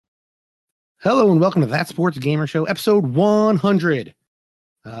Hello and welcome to That Sports Gamer Show, episode 100.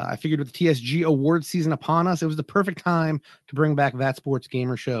 I figured with the TSG awards season upon us, it was the perfect time to bring back That Sports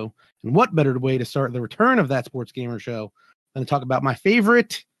Gamer Show. And what better way to start the return of That Sports Gamer Show than to talk about my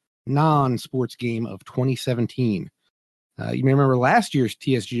favorite non-sports game of 2017. You may remember last year's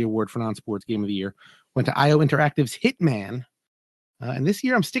TSG award for non-sports game of the year went to IO Interactive's Hitman. And this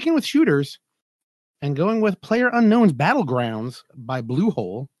year I'm sticking with shooters and going with PlayerUnknown's Battlegrounds by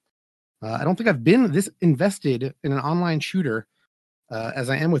Bluehole. I don't think I've been this invested in an online shooter as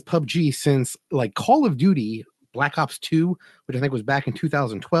I am with PUBG since like Call of Duty Black Ops 2, which I think was back in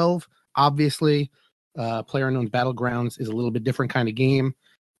 2012. Obviously, PlayerUnknown's Battlegrounds is a little bit different kind of game.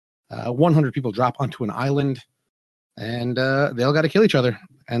 100 people drop onto an island, and they all got to kill each other.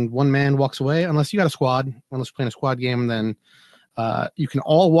 And one man walks away, unless you got a squad. Unless you're playing a squad game, then you can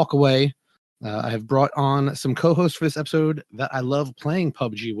all walk away. I have brought on some co-hosts for this episode that I love playing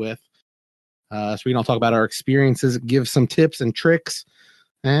PUBG with. So we can all talk about our experiences, give some tips and tricks,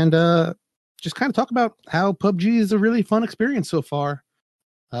 and just kind of talk about how PUBG is a really fun experience so far,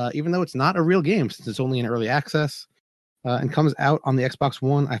 even though it's not a real game since it's only in early access and comes out on the Xbox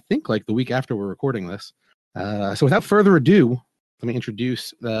One, I think, like the week after we're recording this. So without further ado, let me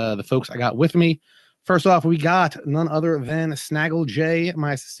introduce the folks I got with me. First off, we got none other than Snaggle J,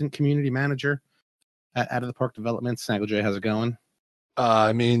 my assistant community manager at Out of the Park Development. Snaggle J, how's it going?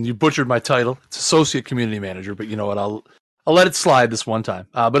 You butchered my title. It's associate community manager, but you know what? I'll let it slide this one time.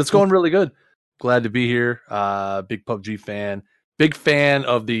 But it's going really good. Glad to be here. Big PUBG fan. Big fan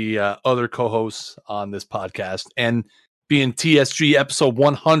of the other co-hosts on this podcast, and being TSG episode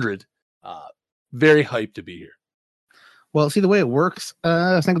 100. Very hyped to be here. Well, see, the way it works,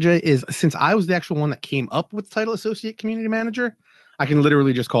 Snaggle J, is since I was the actual one that came up with the title associate community manager, I can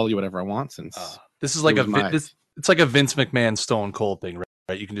literally just call you whatever I want. Since this is like it's like a Vince McMahon Stone Cold thing,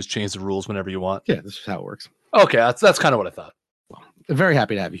 right? You can just change the rules whenever you want. Yeah, this is how it works. Okay, that's kind of what I thought. Well, very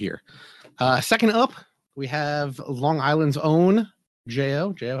happy to have you here. Second up, we have Long Island's own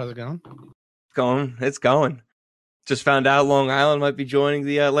Jo. Jo, how's it going? It's going. Just found out Long Island might be joining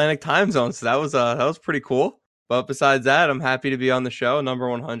the Atlantic time zone, so that was pretty cool. But besides that, I'm happy to be on the show, number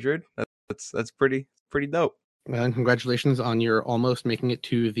 100. That's pretty dope. And congratulations on your almost making it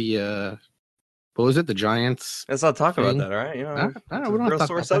to the what was it? The Giants. Let's not talk about that, all right? You know, I don't know. We don't have to talk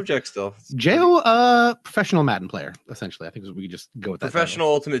sore about subject still. Jo, professional Madden player, essentially. I think we just go with that. Professional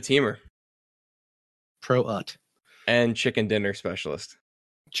Ultimate Teamer. Pro-ut. And chicken dinner specialist.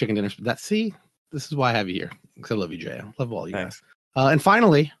 Chicken dinner. This is why I have you here. Because I love you, Jo. Love all you guys. And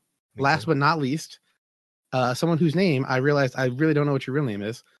finally, last but not least, someone whose name I realized I really don't know what your real name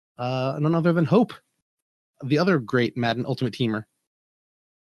is. None other than Hope, the other great Madden Ultimate Teamer.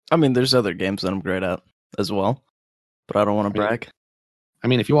 I mean, there's other games that I'm great at as well, but I don't want to brag. I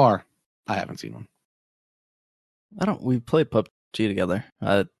mean, if you are, I haven't seen one. We played PUBG together.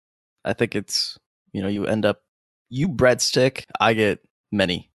 I think it's, you end up, you breadstick, I get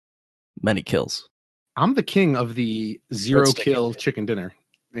many kills. I'm the king of the zero kill chicken dinner.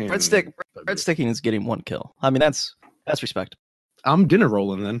 Breadsticking is getting one kill. I mean, that's respect. I'm dinner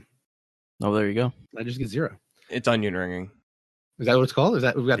rolling then. Oh, there you go. I just get zero. It's onion ringing. Is that what it's called? Is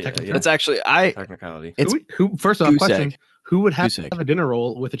that we've got technicality? It's actually technicality. Who first off, question: egg. Who would have a dinner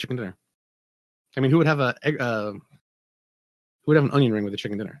roll with a chicken dinner? I mean, who would have an onion ring with a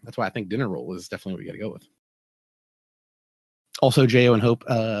chicken dinner? That's why I think dinner roll is definitely what we got to go with. Also, Jo and Hope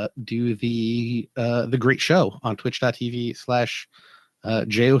do the great show on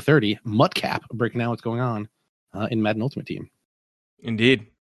twitch.tv/Jo30 Mudcap, breaking down what's going on in Madden Ultimate Team. Indeed.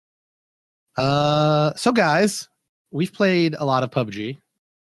 So guys, we've played a lot of PUBG.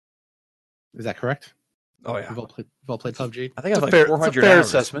 Is that correct? Oh yeah, we've all played PUBG. I think it's like fair, 400 it's a fair hours.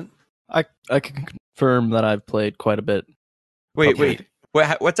 assessment. I can confirm that I've played quite a bit. Wait.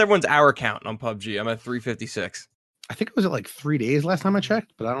 What's everyone's hour count on PUBG? I'm at 356. I think it was at like 3 days last time I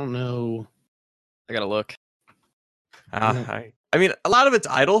checked, but I don't know. I gotta look. I mean, a lot of it's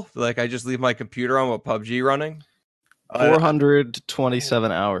idle. Like I just leave my computer on with PUBG running.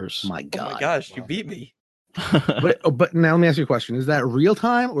 427 hours. My God! Oh my gosh, you beat me. But now let me ask you a question: is that real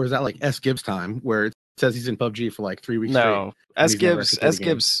time or is that like S Gibbs time, where it says he's in PUBG for like 3 weeks? No, S Gibbs.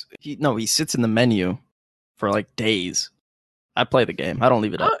 He sits in the menu for like days. I play the game. I don't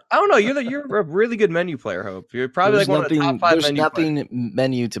leave it up. I don't know. You're a really good menu player, Hope. You're probably one of the top 5 There's nothing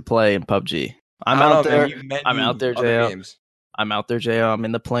menu to play in PUBG. I'm out there, Jo. I'm out there, Jo. I'm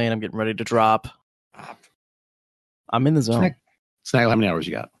in the plane. I'm getting ready to drop. I'm in the zone. Snaggle, how many hours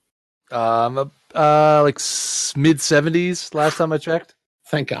you got? Like mid 70s last time I checked.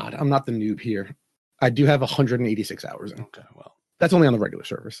 Thank God. I'm not the noob here. I do have 186 hours in. Okay, well. That's only on the regular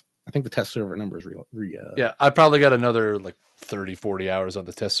servers. I think the test server number is real. Yeah, I probably got another like 30, 40 hours on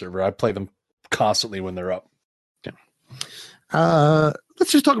the test server. I play them constantly when they're up.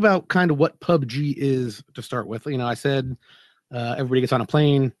 Let's just talk about kind of what PUBG is to start with. I said everybody gets on a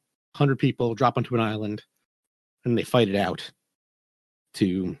plane, 100 people drop onto an island, and they fight it out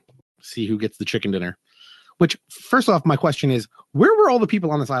to see who gets the chicken dinner. Which, first off, my question is, where were all the people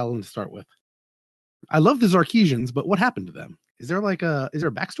on this island to start with? I love the Zarkesians, but what happened to them? Is there a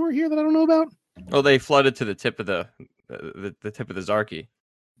backstory here that I don't know about? Well, they flooded to the tip of the tip of the Zarky.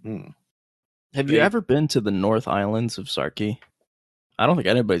 Have you ever been to the North Islands of Zarky? I don't think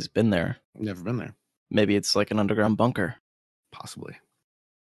anybody's been there. Never been there. Maybe it's like an underground bunker. Possibly.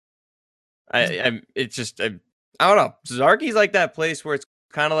 I don't know. Zarky's like that place where it's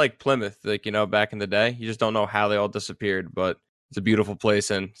kind of like Plymouth, like, back in the day. You just don't know how they all disappeared, but it's a beautiful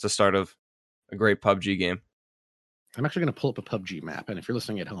place and it's the start of a great PUBG game. I'm actually going to pull up a PUBG map, and if you're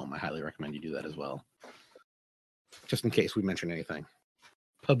listening at home, I highly recommend you do that as well. Just in case we mention anything.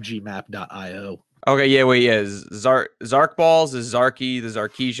 PUBGmap.io. Okay, yeah, wait, yeah. Zark Balls is Zarky. The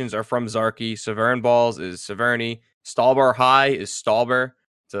Zarkesians are from Zarky. Severn Balls is Severny. Stalbar High is Stalbar.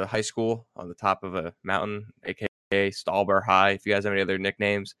 It's a high school on the top of a mountain, aka Stalbar High. If you guys have any other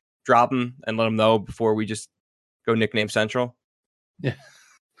nicknames, drop them and let them know before we just go nickname central. Yeah.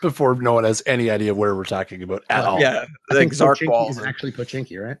 Before no one has any idea where we're talking about at all. Yeah, I think Zark Pochinki Balls is actually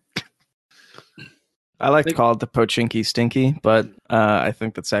Pochinki, right? I like to call it the Pochinki Stinky, but I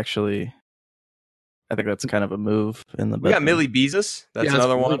think that's kind of a move in the. We got Millie Beezus. That's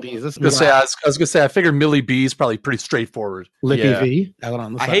another one. I was gonna say. I figured Millie B is probably pretty straightforward. Lippy Yeah. V. Out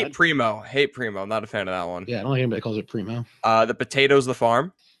on the I side. hate Primo. I'm not a fan of that one. Yeah, I don't think anybody calls it Primo. The Potatoes the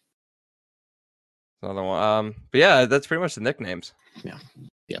Farm. Another one. But yeah, that's pretty much the nicknames. Yeah.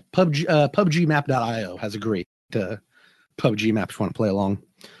 PUBGmap.io has a great PUBG map if you want to play along.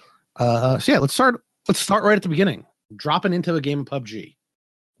 So yeah, let's start right at the beginning. Dropping into a game of PUBG.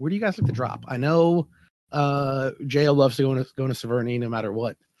 Where do you guys like to drop? I know JL loves to go into Severny no matter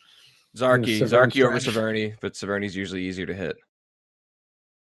what. Zarky over stretch. Severny, but Severny's usually easier to hit.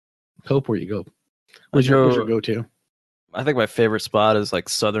 Hope, where you go? Where's your go-to? I think my favorite spot is like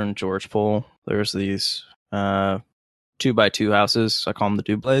Southern George Pool. There's these 2x2 houses. I call them the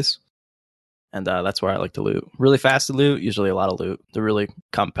Duplays. And that's where I like to loot. Really fast to loot, usually a lot of loot. They're really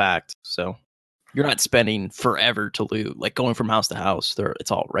compact, so you're not spending forever to loot. Like going from house to house,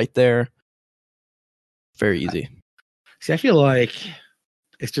 it's all right there. Very easy. See, I feel like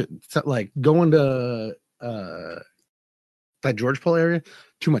it's just like going to that George Pool area.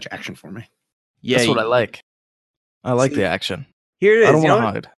 Too much action for me. Yeah, that's what I like. I like the action. Here it is. I don't want to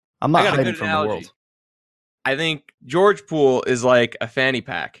hide. I'm not got a hiding good from analogy. the world. I think George Pool is like a fanny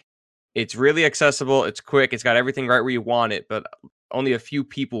pack. It's really accessible. It's quick. It's got everything right where you want it, but only a few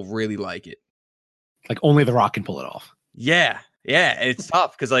people really like it. Like only The Rock can pull it off. Yeah. It's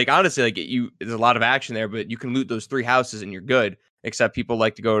tough because, like, honestly, like there's a lot of action there, but you can loot those 3 houses and you're good. Except people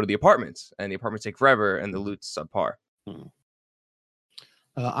like to go to the apartments, and the apartments take forever, and the loot's subpar.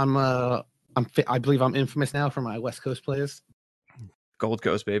 I believe I'm infamous now for my West Coast plays. Gold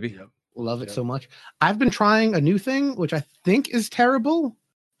Coast, baby. Yep. Love it so much. I've been trying a new thing, which I think is terrible,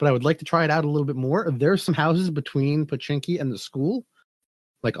 but I would like to try it out a little bit more. There's some houses between Pochinki and the school,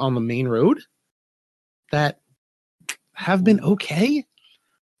 like on the main road, that have been okay.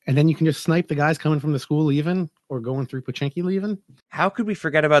 And then you can just snipe the guys coming from the school leaving or going through Pochinki leaving. How could we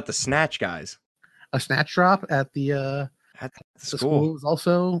forget about the snatch guys? A snatch drop at the school is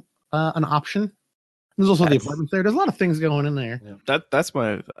also an option. There's also the apartments there. There's a lot of things going in there. Yeah. That's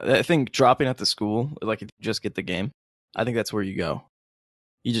I think dropping at the school, like if you just get the game, I think that's where you go.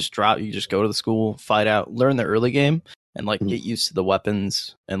 You just go to the school, fight out, learn the early game, and like get used to the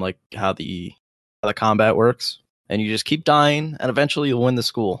weapons and like how the combat works. And you just keep dying, and eventually you'll win the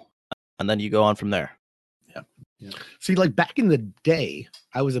school. And then you go on from there. Yeah. See, like back in the day,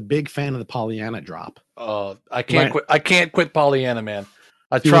 I was a big fan of the Pollyanna drop. I can't quit. I can't quit Pollyanna, man.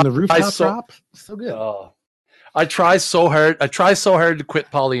 I tried the rooftop drop. So good. I try so hard. I try so hard to quit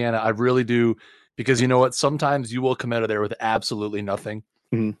Pollyanna. I really do, because you know what? Sometimes you will come out of there with absolutely nothing.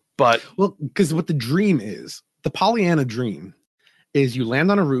 Mm-hmm. But because what the dream is, the Pollyanna dream is you land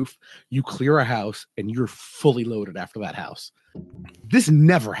on a roof, you clear a house, and you're fully loaded after that house. This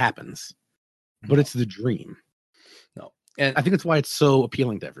never happens, but it's the dream. No, and I think that's why it's so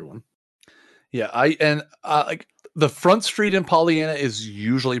appealing to everyone. Yeah, like the front street in Pollyanna is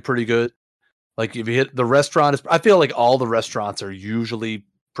usually pretty good. Like if you hit the restaurant, I feel like all the restaurants are usually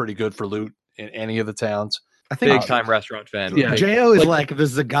pretty good for loot in any of the towns. I think big time restaurant fan. Yeah, Jo is like the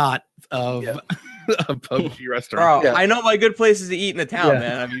Zagat of a PUBG restaurant. Bro, Yeah. I know my good places to eat in the town, Yeah.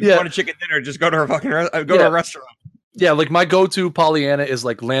 man. I mean, Yeah. you want a chicken dinner, just go to a fucking go to a restaurant. Yeah, like my go-to Pollyanna is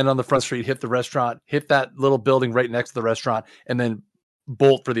like land on the front street, hit the restaurant, hit that little building right next to the restaurant, and then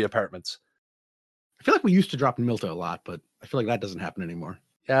bolt for the apartments. I feel like we used to drop in Milta a lot, but I feel like that doesn't happen anymore.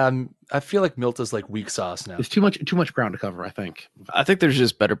 I feel like Milta's like weak sauce now. There's too much ground to cover, I think. I think there's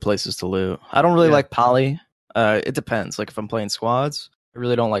just better places to loot. I don't really Yeah. like poly. It depends. Like if I'm playing squads, I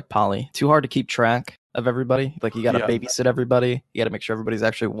really don't like poly. Too hard to keep track of everybody. Like you got to Yeah. babysit everybody. You got to make sure everybody's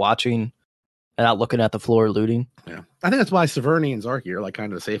actually watching and not looking at the floor looting. Yeah, I think that's why Severny and Zarky are like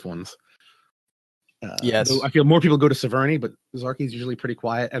kind of the safe ones. Yes. though I feel more people go to Severny, but Zarky's usually pretty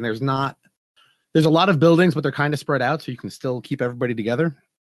quiet, and there's a lot of buildings, but they're kind of spread out, so you can still keep everybody together.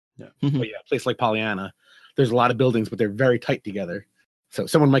 Mhm. But yeah, a place like Pollyanna, there's a lot of buildings, but they're very tight together. So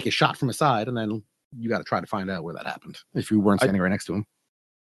someone might get shot from a side, and then you got to try to find out where that happened if you weren't standing right next to him.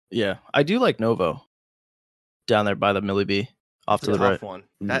 Yeah, I do like Novo down there by the Millie B off to the right. Tough one.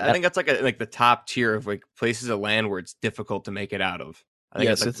 I think that's like the top tier of like places of land where it's difficult to make it out of. I think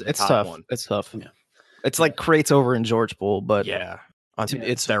Yes, like the it's top tough. one. It's tough. Yeah. It's like crates over in George Pool, but Yeah, it's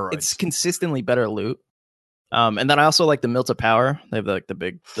steroids. it's consistently better loot. And then I also like the Milta Power. They have like the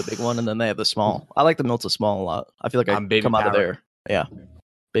big one, and then they have the small. I like the Milta Small a lot. I feel like I Baby come out of Power. there. Yeah,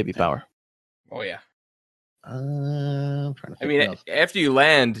 Baby Power. Oh yeah. I'm trying to I think mean, what else. after you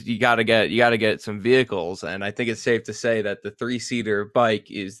land, you gotta get some vehicles, and I think it's safe to say that the 3-seater bike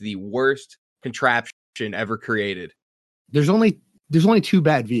is the worst contraption ever created. There's only two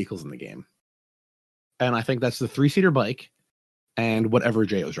bad vehicles in the game, and I think that's the 3-seater bike and whatever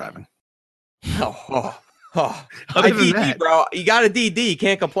J.O.'s driving. Oh. Other than DD, that- bro. You got a DD. You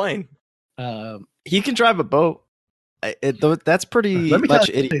can't complain. He can drive a boat. That's pretty Let me tell much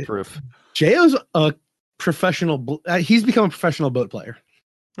you- idiot proof. J.O.'s a professional. He's become a professional boat player.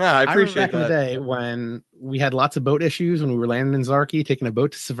 Yeah, I I remember appreciate back in the that. day when we had lots of boat issues when we were landing in Zarky, taking a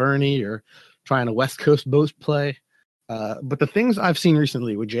boat to Severny or trying a West Coast boat play. But the things I've seen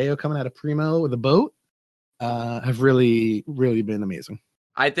recently with J.O. coming out of Primo with a boat have really, really been amazing.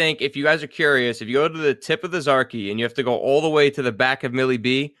 I think if you guys are curious, if you go to the tip of the Zarky and you have to go all the way to the back of Millie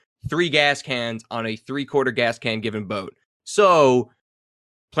B, 3 gas cans on a 3/4 gas can given boat. So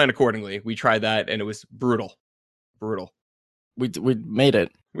plan accordingly. We tried that and it was brutal. We made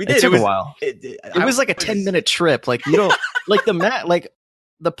it. We It did. took was a while. It It was like a 10-minute trip. Like you don't like the map. Like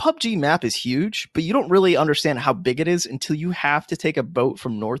the PUBG map is huge, but you don't really understand how big it is until you have to take a boat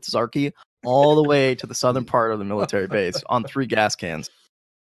from North Zarky all the way to the southern part of the military base on 3 gas cans.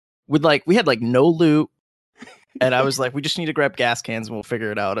 We had like no loot, and I was like, we just need to grab gas cans and we'll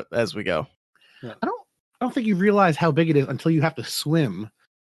figure it out as we go. I don't think you realize how big it is until you have to swim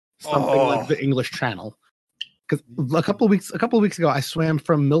something like the English Channel. Because a couple of weeks ago, I swam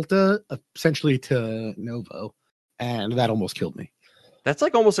from Milta essentially to Novo, and that almost killed me. That's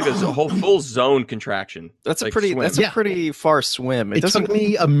like almost like a whole full zone contraction. That's Like a pretty. swim. That's Yeah. a pretty far swim. It doesn't. took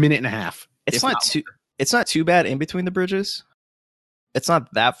me a minute and a half. It's if not too. It's not too bad in between the bridges. It's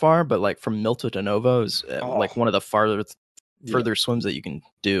not that far, but like from Milta to Novo is like one of the further swims that you can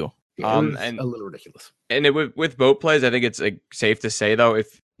do. It was and- a little ridiculous. And with boat plays, I think it's like safe to say though,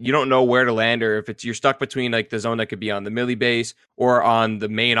 if you don't know where to land or if you're stuck between like the zone that could be on the Millie base or on the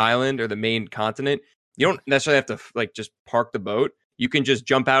main island or the main continent, you don't necessarily have to like just park the boat. You can just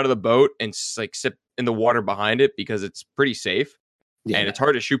jump out of the boat and like sit in the water behind it because it's pretty safe. Yeah, And it's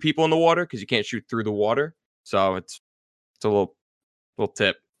hard to shoot people in the water because you can't shoot through the water. So it's a little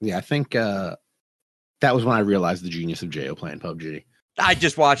tip. yeah. I think that was when I realized the genius of J.O. playing PUBG. I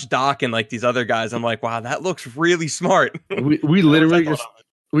just watched Doc and like these other guys. I'm like, wow, that looks really smart. We literally That's just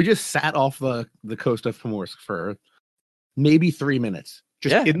we just sat off the coast of Pomorsk for maybe 3 minutes,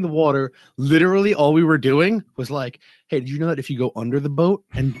 just Yeah. in the water. Literally, all we were doing was like, "Hey, did you know that if you go under the boat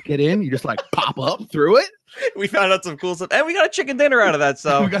and get in, you just like pop up through it?" We found out some cool stuff, and we got a chicken dinner out of that.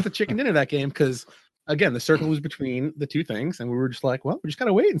 So We got the chicken dinner that game because, again, the circle was between the two things, and we were just like, "Well, we just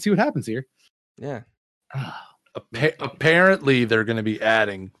gotta wait and see what happens here." yeah. Apparently, they're going to be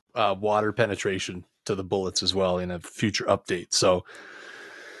adding water penetration to the bullets as well in a future update. So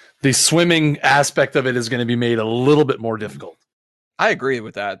the swimming aspect of it is going to be made a little bit more difficult. I agree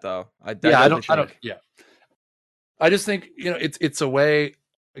with that, though. I don't. Yeah, I just think it's a way.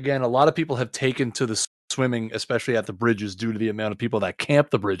 Again, a lot of people have taken to the swimming, especially at the bridges, due to the amount of people that camp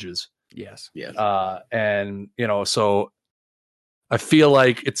the bridges. Yes. Yeah, And so I feel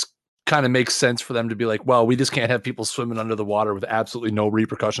like it's kind of makes sense for them to be like, well, we just can't have people swimming under the water with absolutely no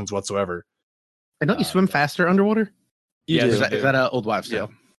repercussions whatsoever. and don't you swim faster underwater? Yes, Is you that do. an old wives' tale?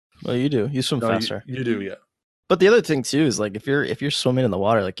 Well, you do. You swim No, faster. you do, yeah. But the other thing too is like if you're swimming in the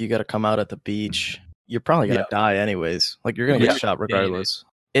water, like you got to come out at the beach. You're probably gonna die anyways. Like you're gonna Yeah. get shot regardless.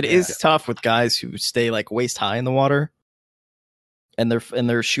 It Yeah. is tough with guys who stay like waist high in the water, and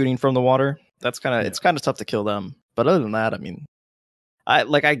they're shooting from the water. That's it's kind of tough to kill them. But other than that, I mean, I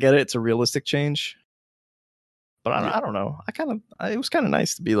get it. It's a realistic change. But I don't know. It was kind of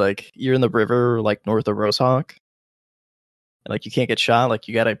nice to be like you're in the river, like north of Rosehawk, and like you can't get shot. Like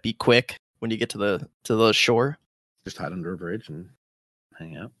you gotta be quick when you get to the shore. Just hide under a bridge and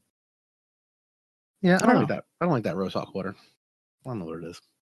hang out. Yeah, I don't like that. I don't like that Rosehawk water. I don't know what it is.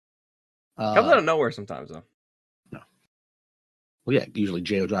 Comes out of nowhere sometimes, though. No. Well, yeah. Usually,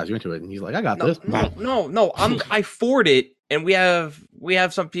 Jo drives you into it, and he's like, "I got No, this." no. I ford it, and we have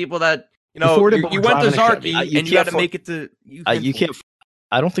some people that You ford it, you but we're went to driving a Zarky, Chevy. and you got to make it to. You can't.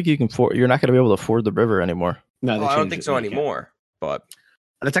 I don't think you can ford. You're not going to be able to ford the river anymore. No, I don't think so anymore. But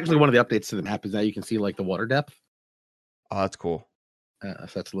that's actually one of the updates to the map is that you can see like the water depth. Oh, that's cool. So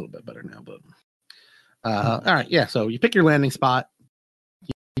that's a little bit better now. But all right, yeah. So you pick your landing spot,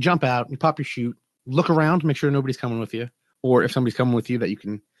 you jump out, you pop your chute, look around, make sure nobody's coming with you, or if somebody's coming with you, that you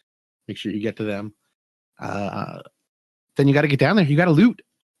can make sure you get to them. Then you got to get down there. You got to loot.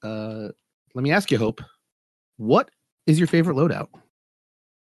 Let me ask you, Hope, what is your favorite loadout?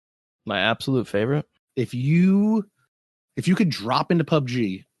 My absolute favorite. If you could drop into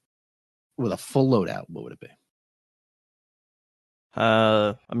PUBG with a full loadout, what would it be?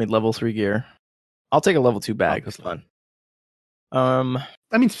 I mean, level 3 gear. I'll take a level 2 bag. That's fun. I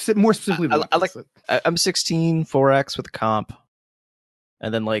mean, more specifically, I'm 16 4x with a comp,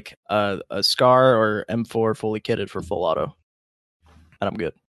 and then like a Scar or M4 fully kitted for full auto, and I'm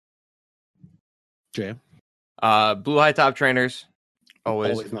good. Jay, blue high top trainers,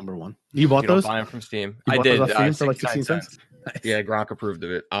 always number one. You bought those? Buy them from Steam. You I bought did. those off Steam for like 16 cents. Yeah, Gronk approved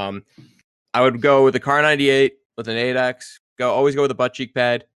of it. I would go with the Car 98 with an 8x. Always go with the butt cheek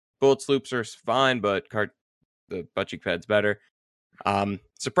pad. Bullet sloops are fine, but the butt cheek pad's better.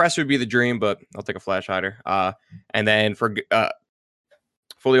 Suppressor would be the dream, but I'll take a flash hider. And then for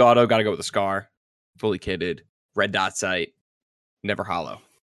fully auto, got to go with the Scar, fully kitted, red dot sight, never hollow.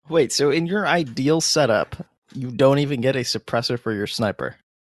 Wait, so in your ideal setup, you don't even get a suppressor for your sniper?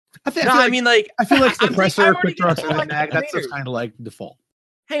 I feel like suppressor, quick draw, and mag. That's just kind of like default.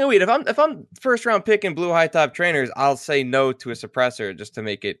 Hang on, wait. If I'm first round picking blue high top trainers, I'll say no to a suppressor just to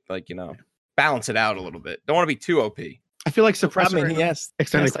make it balance it out a little bit. Don't want to be too OP. I feel like suppressor and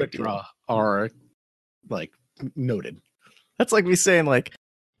extended quick draw are like noted. That's like me saying like,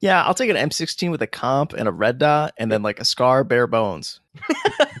 yeah, I'll take an M16 with a comp and a red dot, and then like a Scar bare bones.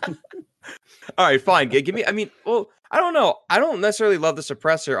 All right, fine. Give me. I mean, well, I don't know. I don't necessarily love the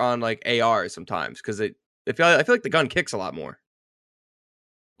suppressor on like AR sometimes because I feel like the gun kicks a lot more.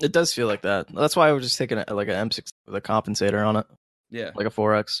 It does feel like that. That's why I was just taking like an M6 with a compensator on it. Yeah, like a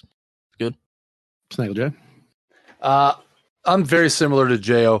 4x. Good. Snaggle J. I'm very similar to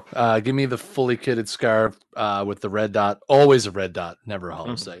Jo. Give me the fully kitted Scar with the red dot. Always a red dot, never a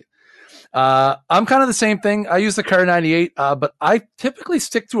hollow sight. I'm kind of the same thing. I use the Car 98, but I typically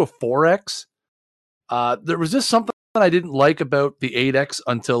stick to a 4x. There was just something that I didn't like about the 8x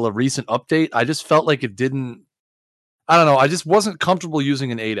until a recent update. I just felt like it didn't. I don't know. I just wasn't comfortable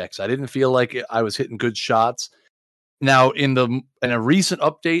using an 8x. I didn't feel like I was hitting good shots. Now in a recent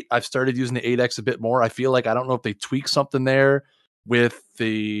update, I've started using the 8x a bit more. I feel like I don't know if they tweaked something there with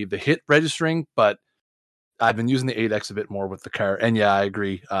the hit registering, but I've been using the 8x a bit more with the car. And yeah, I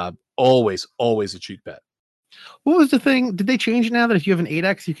agree. Always a cheek bet. What was the thing? Did they change it now that if you have an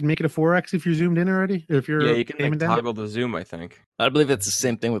 8x, you can make it a 4x if you're zoomed in already? Or if you're you can toggle the zoom. I think. I believe it's the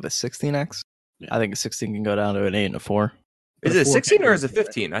same thing with a 16x. Yeah. I think a 16 can go down to an 8 and a 4. Is it a 16 or is it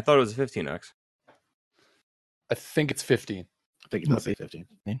 15? I thought it was a 15x. I think it's 15. I think it must be 15.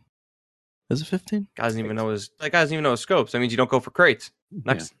 Is it 15? Guy doesn't even know his scopes. That means you don't go for crates.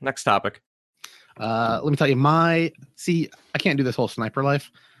 Next topic. Let me tell you, I can't do this whole sniper life.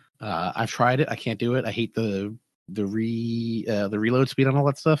 I've tried it. I can't do it. I hate the reload speed on all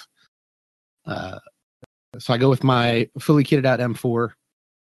that stuff. So I go with my fully kitted out M4.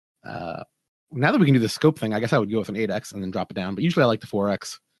 Now that we can do the scope thing, I guess I would go with an 8x and then drop it down. But usually I like the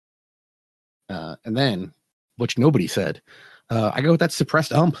 4x. And then, which nobody said, I go with that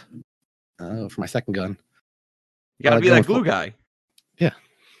suppressed ump for my second gun. You gotta be that glue guy. Yeah,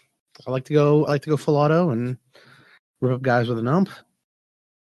 I like to go full auto and rip up guys with an ump.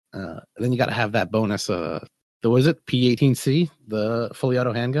 Then you got to have that bonus. Was it P18C, the fully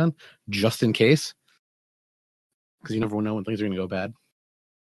auto handgun, just in case, because you never know when things are going to go bad.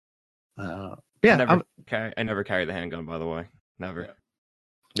 Yeah, I never carry the handgun. By the way, never.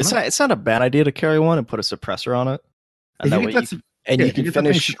 It's not a bad idea to carry one and put a suppressor on it. And that way you can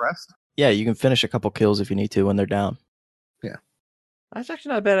finish. Yeah, you can finish a couple kills if you need to when they're down. Yeah. That's actually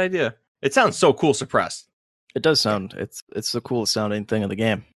not a bad idea. It sounds so cool suppressed. It does sound it's the coolest sounding thing in the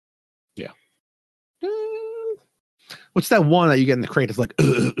game. Yeah. What's that one that you get in the crate? It's like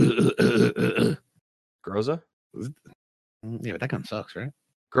Groza? Yeah, but that gun sucks, right?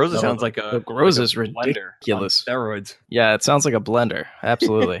 Groza sounds like a Groza's like a ridiculous. on steroids. Yeah, it sounds like a blender.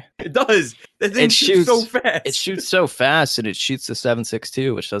 Absolutely. It does. That thing shoots so fast. It shoots so fast, and it shoots the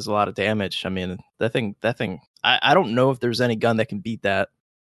 7.62, which does a lot of damage. I mean, that thing. I don't know if there's any gun that can beat that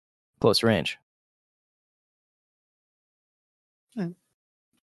close range.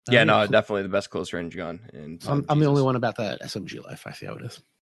 Yeah, no, definitely the best close range gun. I'm the only one about that SMG life. I see how it is.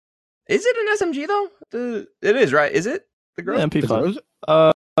 Is it an SMG though? It is, right? Is it the Groza? The MP5.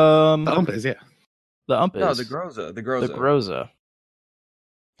 The ump is, yeah. The ump is. No, the Groza. The Groza.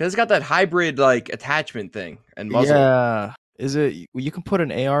 It's got that hybrid like attachment thing and muzzle. Yeah. Is it? You can put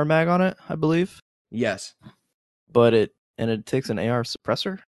an AR mag on it, I believe. Yes. But it takes an AR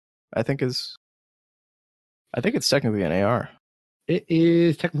suppressor. I think it's technically an AR. It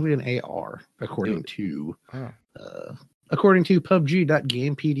is technically an AR, according to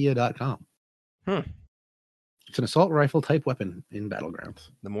PUBG.gamepedia.com. It's an assault rifle type weapon in Battlegrounds.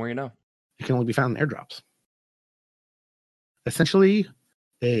 The more you know. It can only be found in airdrops. Essentially,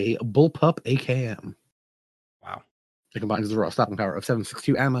 a bullpup AKM. Wow. It combines the raw stopping power of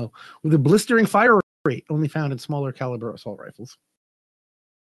 7.62 ammo with a blistering fire rate only found in smaller caliber assault rifles.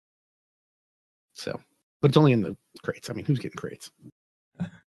 So, but it's only in the crates. I mean, who's getting crates? I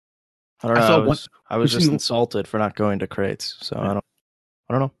don't know. I was just insulted for not going to crates. So I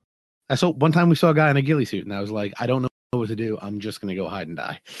don't know. I saw one time we saw a guy in a ghillie suit, and I was like, I don't know what to do. I'm just gonna go hide and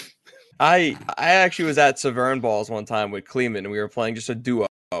die. I actually was at Severn Balls one time with Kleeman, and we were playing just a duo,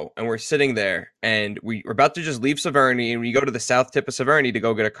 and we're sitting there, and we were about to just leave Severny, and we go to the south tip of Severny to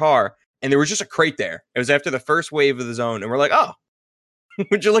go get a car, and there was just a crate there. It was after the first wave of the zone, and we're like, oh,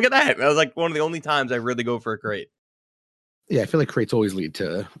 would you look at that? That was like one of the only times I really go for a crate. Yeah, I feel like crates always lead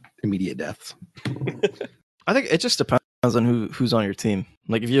to immediate deaths. I think it just depends on who's on your team.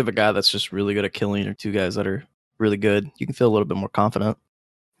 Like if you have a guy that's just really good at killing, or two guys that are really good, you can feel a little bit more confident.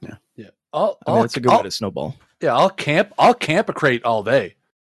 Yeah. It's a good way to snowball. Yeah, I'll camp a crate all day.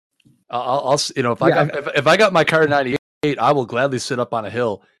 I'll if I got my car 98, I will gladly sit up on a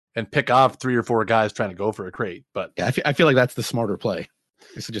hill and pick off 3 or 4 guys trying to go for a crate. But yeah, I feel like that's the smarter play,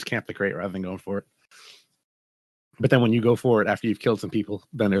 is to just camp the crate rather than going for it. But then when you go for it after you've killed some people,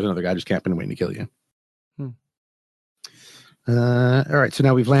 then there's another guy just camping and waiting to kill you. All right, so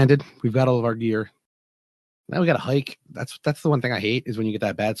now we've landed. We've got all of our gear. Now we got to hike. That's the one thing I hate, is when you get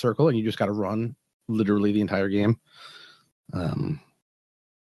that bad circle and you just got to run literally the entire game. I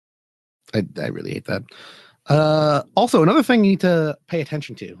really hate that. Also, another thing you need to pay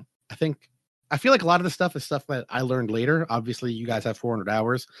attention to. I feel like a lot of the stuff is stuff that I learned later. Obviously, you guys have 400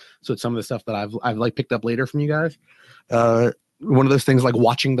 hours, so it's some of the stuff that I've like picked up later from you guys. One of those things like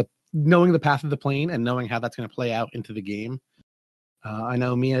knowing the path of the plane and knowing how that's going to play out into the game. I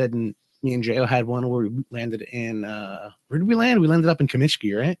know me and J.O. had one where we landed in where did we land? We landed up in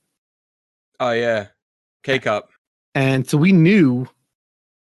Kamishki, right? Oh yeah, K-Cup. And so we knew,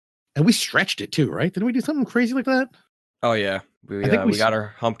 and we stretched it too, right? Didn't we do something crazy like that? Oh yeah, we got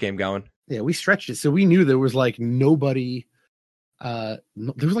our hump game going. Yeah, we stretched it, so we knew there was like nobody. There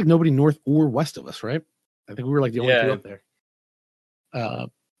was like nobody north or west of us, right? I think we were like the only two up there.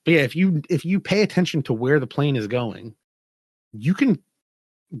 But yeah, if you pay attention to where the plane is going, you can.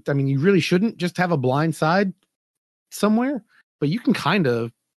 I mean, you really shouldn't just have a blind side somewhere, but you can kind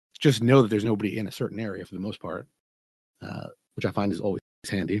of just know that there's nobody in a certain area for the most part, which I find is always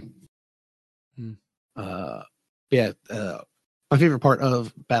handy. My favorite part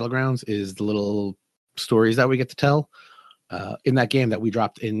of Battlegrounds is the little stories that we get to tell. In that game that we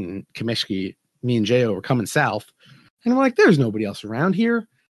dropped in Kamishki, me and J.O. were coming south, and we're like, there's nobody else around here.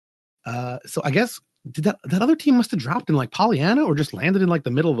 So I guess that other team must have dropped in like Pollyanna or just landed in like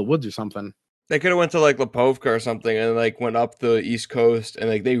the middle of the woods or something. They could have went to like Lipovka or something and like went up the East Coast and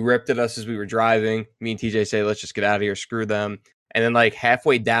like they ripped at us as we were driving. Me and TJ say, let's just get out of here, screw them. And then like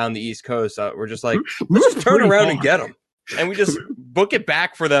halfway down the East Coast, we're just like, let's just turn around and get them. And we just book it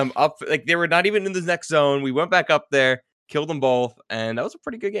back for them up. Like they were not even in the next zone. We went back up there, killed them both, and that was a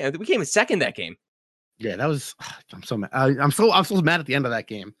pretty good game. We came in second that game. Yeah, that was. I'm so mad. I'm so mad at the end of that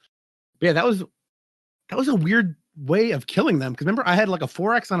game. But yeah, that was a weird way of killing them. Because remember, I had like a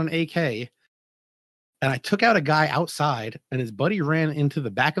 4X on an AK, and I took out a guy outside, and his buddy ran into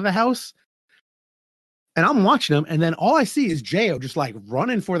the back of the house. And I'm watching him, and then all I see is Jo just like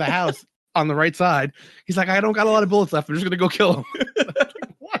running for the house on the right side. He's like, I don't got a lot of bullets left. I'm just gonna go kill him.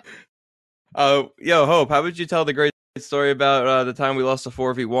 What? Yo, Hope, how would you tell the great story about the time we lost a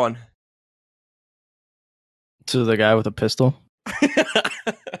 4v1? To the guy with a pistol.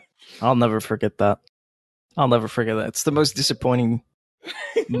 I'll never forget that. It's the most disappointing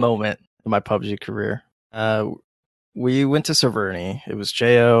moment in my PUBG career. We went to Severny. It was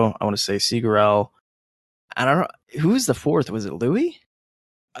Jo. I want to say Seagull. I don't know. Who was the fourth? Was it Louis?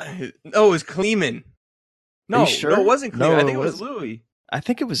 No, it was Kleeman. No, sure? No, it wasn't Kleeman. No, I think it was Louis. I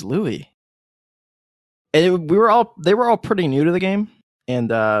think it was Louis. And they were all pretty new to the game.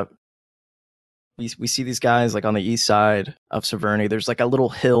 And we see these guys like on the east side of Severny. There's like a little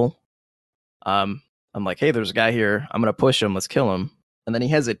hill. I'm like, hey, there's a guy here. I'm gonna push him. Let's kill him. And then he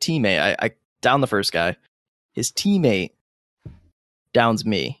has a teammate. I down the first guy. His teammate downs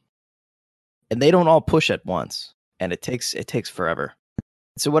me. And they don't all push at once. And it takes forever.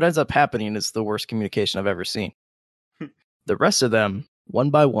 So what ends up happening is the worst communication I've ever seen. The rest of them, one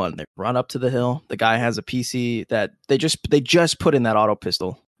by one, they run up to the hill. The guy has a PC that they just put in that auto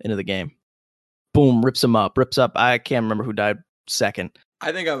pistol into the game. Boom, rips up. I can't remember who died second.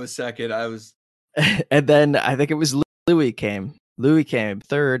 I think I was second. I was. And then I think it was Louis came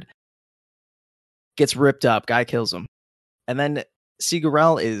third. Gets ripped up. Guy kills him. And then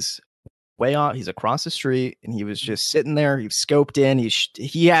Seagull is way off. He's across the street, and he was just sitting there. He scoped in.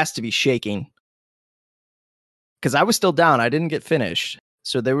 He has to be shaking because I was still down. I didn't get finished,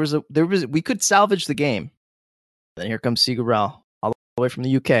 so we could salvage the game. Then here comes Seagull all the way from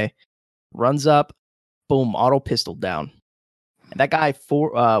the UK, runs up, boom, auto pistol down, and that guy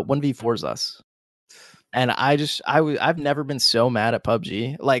 1v4s us. And I've never been so mad at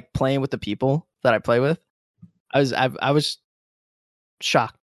PUBG, like playing with the people that I play with. I was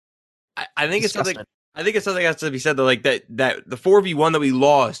shocked. I think it's something. I think it's something that has to be said. Though, like that the 4v1 that we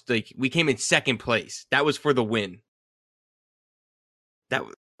lost, like we came in second place. That was for the win. That's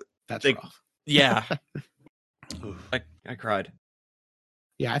like, rough. Yeah. I cried.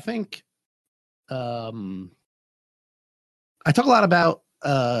 Yeah, I think. I talk a lot about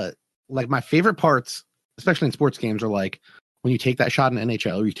like my favorite parts, especially in sports games, are like when you take that shot in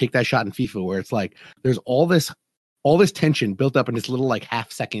NHL or you take that shot in FIFA, where it's like there's all this tension built up in this little like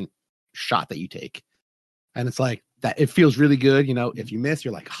half-second shot that you take, and it's like that. It feels really good, you know. If you miss,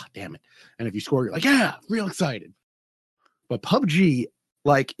 you're like, oh damn it, and if you score, you're like, yeah, real excited. But PUBG,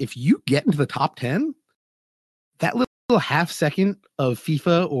 like if you get into the top 10, that little half-second of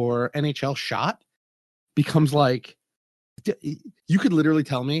FIFA or NHL shot becomes like, you could literally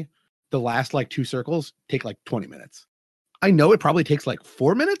tell me the last like 2 circles take like 20 minutes. I know it probably takes like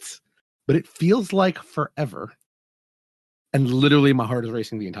 4 minutes, but it feels like forever. And literally my heart is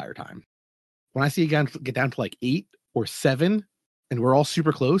racing the entire time. When I see a guy get down to like 8 or 7 and we're all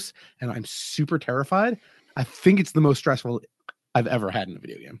super close and I'm super terrified, I think it's the most stressful I've ever had in a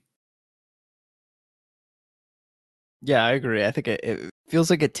video game. Yeah, I agree. I think it feels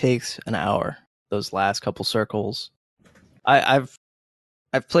like it takes an hour, those last couple circles. I've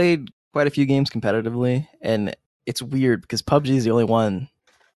played quite a few games competitively, and it's weird because PUBG is the only one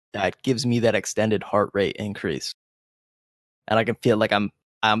that gives me that extended heart rate increase. And I can feel like I'm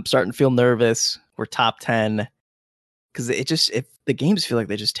starting to feel nervous. We're top 10 because if the games feel like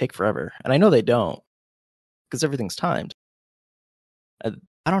they just take forever, and I know they don't because everything's timed.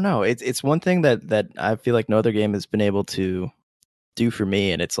 I don't know. It's one thing that I feel like no other game has been able to do for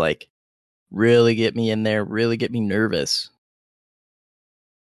me, and it's like really get me in there, really get me nervous.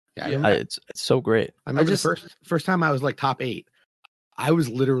 Yeah, it's so great. I remember the first time I was like top 8, I was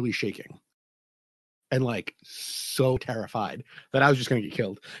literally shaking and like so terrified that I was just gonna get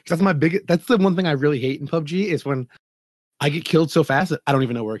killed. That's that's the one thing I really hate in PUBG is when I get killed so fast that I don't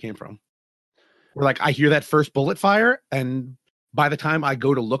even know where it came from. Or like I hear that first bullet fire, and by the time I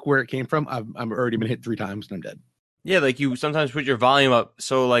go to look where it came from, I'm already been hit 3 times and I'm dead. Yeah, like you sometimes put your volume up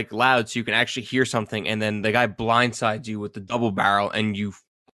so like loud so you can actually hear something, and then the guy blindsides you with the double barrel, and you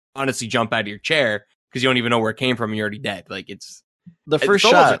honestly jump out of your chair because you don't even know where it came from. And you're already dead. Like it's the first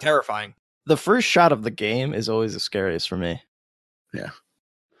those shot. Are terrifying. The first shot of the game is always the scariest for me. Yeah,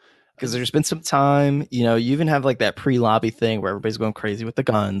 because there's been some time. You know, you even have like that pre-lobby thing where everybody's going crazy with the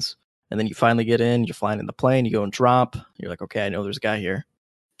guns. And then you finally get in, you're flying in the plane, you go and drop. You're like, okay, I know there's a guy here.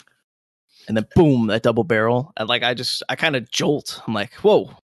 And then boom, that double barrel. And like, I kind of jolt. I'm like,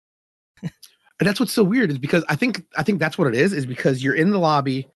 whoa. And that's what's so weird is because I think that's what it is because you're in the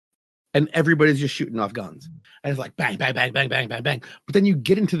lobby and everybody's just shooting off guns. And it's like bang, bang, bang, bang, bang, bang, bang. But then you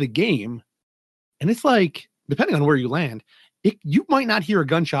get into the game and it's like, depending on where you land, you might not hear a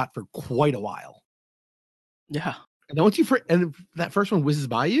gunshot for quite a while. Yeah. And then and that first one whizzes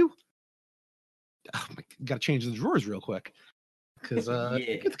by you, got to change the drawers real quick because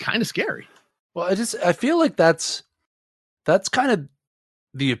it's kind of scary. Well, I feel like that's kind of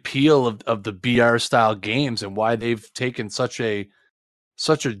the appeal of the BR style games and why they've taken such a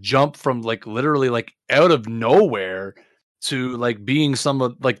jump from like literally like out of nowhere to like being some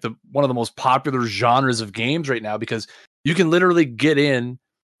of like one of the most popular genres of games right now, because you can literally get in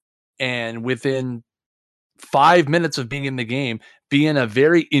and within 5 minutes of being in the game, be in a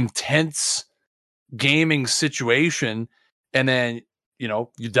very intense gaming situation, and then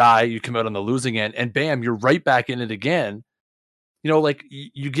you die, you come out on the losing end, and bam, you're right back in it again. Like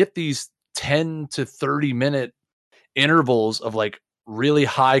you get these 10 to 30 minute intervals of like really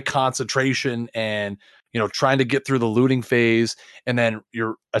high concentration and trying to get through the looting phase, and then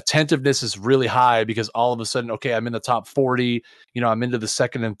your attentiveness is really high because all of a sudden, okay, I'm in the top 40, I'm into the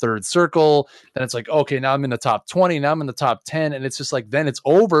second and third circle, then it's like, okay, now I'm in the top 20, now I'm in the top 10, and it's just like, then it's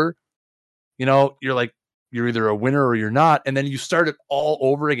over. You're like, you're either a winner or you're not, and then you start it all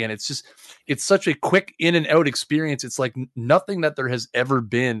over again. It's such a quick in and out experience. It's like nothing that there has ever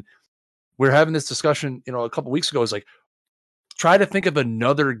been. We're having this discussion a couple weeks ago. Is like, try to think of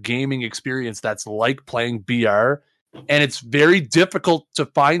another gaming experience that's like playing BR, and it's very difficult to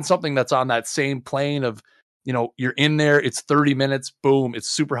find something that's on that same plane of, you're in there, it's 30 minutes, boom, it's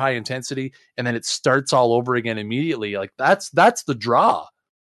super high intensity, and then it starts all over again immediately. Like that's the draw.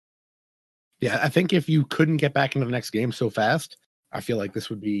 Yeah, I think if you couldn't get back into the next game so fast, I feel like this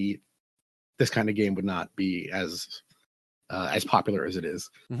kind of game would not be as popular as it is.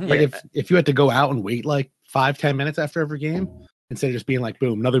 Mm-hmm. Like if you had to go out and wait like 5-10 minutes after every game, instead of just being like,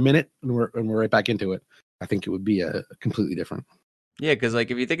 boom, another minute and we're right back into it, I think it would be a completely different. Yeah, because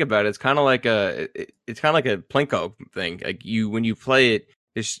like if you think about it, it's kind of like a Plinko thing. Like when you play it,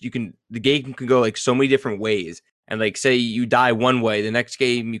 the game can go like so many different ways. And like, say you die one way, the next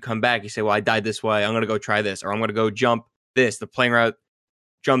game you come back, you say, well, I died this way, I'm gonna go try this, or I'm gonna go jump this. The playing route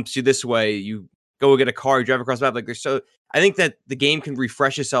jumps you this way. You go get a car, you drive across the map. Like I think that the game can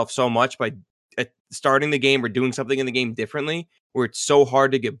refresh itself so much by starting the game or doing something in the game differently, where it's so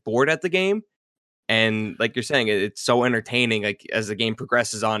hard to get bored at the game. And like you're saying, it's so entertaining, like as the game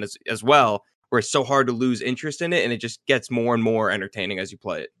progresses on as well, where it's so hard to lose interest in it, and it just gets more and more entertaining as you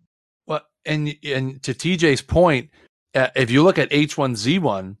play it. Well, and to TJ's point, if you look at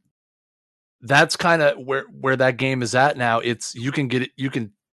H1Z1, that's kind of where that game is at now. It's you can get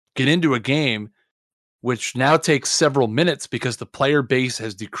into a game which now takes several minutes because the player base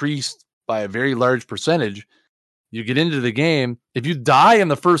has decreased by a very large percentage. You get into the game, if you die in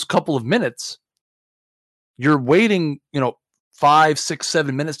the first couple of minutes, you're waiting, 5, 6,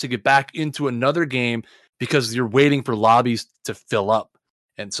 7 minutes to get back into another game because you're waiting for lobbies to fill up.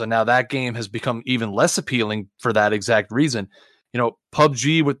 And so now that game has become even less appealing for that exact reason.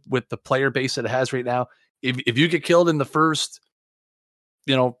 PUBG with the player base that it has right now, if you get killed in the first,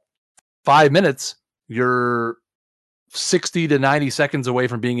 5 minutes, you're 60 to 90 seconds away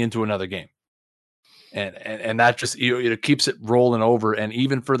from being into another game. And that just it keeps it rolling over. And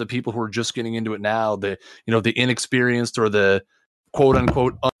even for the people who are just getting into it now, the inexperienced or the quote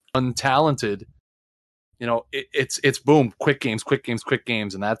unquote untalented, it's boom, quick games,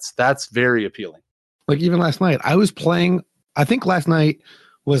 and that's very appealing. Like even last night, I was playing. I think last night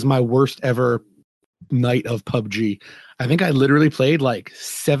was my worst ever night of PUBG. I think I literally played like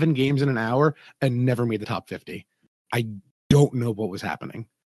 7 games in an hour and never made the top 50. I don't know what was happening.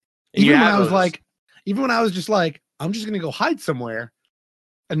 Even when I was just like, I'm just gonna go hide somewhere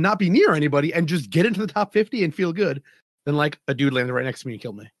and not be near anybody and just get into the top 50 and feel good. Then like a dude landed right next to me and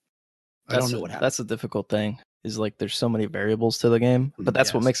killed me. I don't know what happened. That's the difficult thing. Is like there's so many variables to the game, but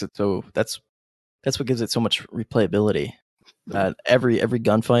that's what makes it so. That's what gives it so much replayability. Every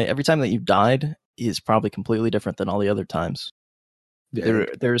gunfight, every time that you died is probably completely different than all the other times. Yeah.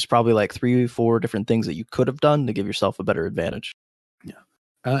 There's probably like 3-4 different things that you could have done to give yourself a better advantage. Yeah.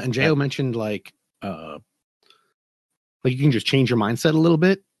 And Jo mentioned like you can just change your mindset a little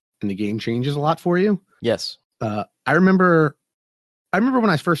bit and the game changes a lot for you. Yes. I remember when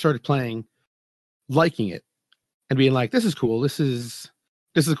I first started playing, liking it and being like, this is cool. This is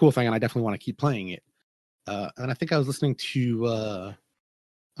a cool thing. And I definitely want to keep playing it. And I think I was listening to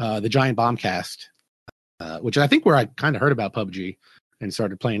the Giant Bombcast, which I think where I kind of heard about PUBG and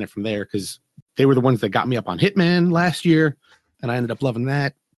started playing it from there, because they were the ones that got me up on Hitman last year. And I ended up loving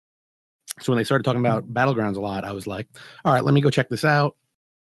that. So when they started talking about Battlegrounds a lot, I was like, all right, let me go check this out.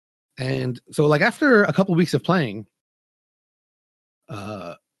 And so like after a couple of weeks of playing,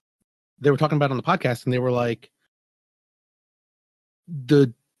 they were talking about it on the podcast, and they were like,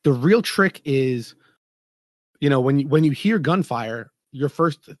 the real trick is when you hear gunfire,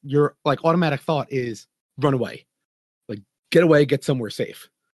 your like automatic thought is run away, like get away, get somewhere safe.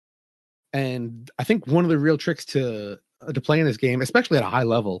 And I think one of the real tricks to play in this game, especially at a high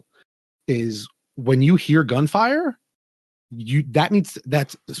level, is when you hear gunfire,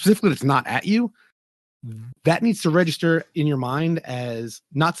 that's specifically that's not at you. That needs to register in your mind as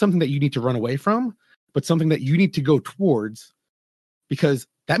not something that you need to run away from, but something that you need to go towards, because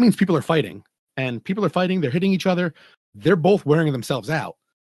that means people are fighting, and people are fighting. They're hitting each other. They're both wearing themselves out,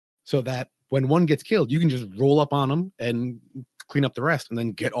 so that when one gets killed, you can just roll up on them and clean up the rest and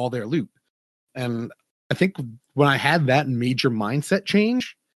then get all their loot. And I think when I had that major mindset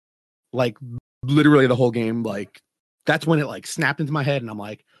change, like literally the whole game, like that's when it like snapped into my head, and I'm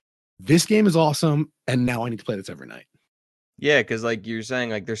like, this game is awesome, and now I need to play this every night. Yeah, because like you're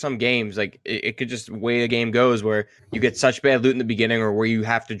saying, like there's some games like it could just way a game goes where you get such bad loot in the beginning, or where you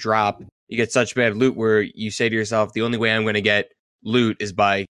have to drop. You get such bad loot where you say to yourself, the only way I'm going to get loot is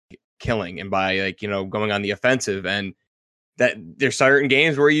by killing and by like going on the offensive. And that there's certain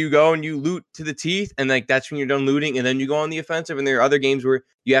games where you go and you loot to the teeth, and like that's when you're done looting, and then you go on the offensive. And there are other games where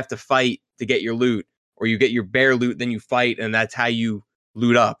you have to fight to get your loot, or you get your bare loot, then you fight, and that's how you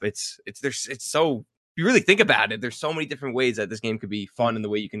loot up. It's so, if you really think about it, there's so many different ways that this game could be fun in the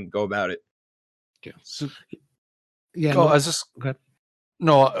way you can go about it. Yeah. So, Yeah. I was just okay.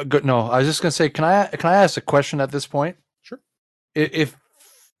 No, I was just gonna say, can I ask a question at this point? Sure. If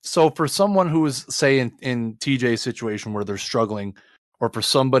so, for someone who is, say, in TJ's situation where they're struggling, or for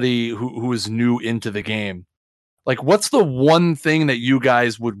somebody who is new into the game, like what's the one thing that you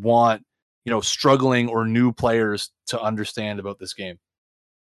guys would want, struggling or new players to understand about this game?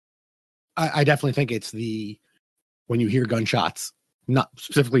 I definitely think it's when you hear gunshots, not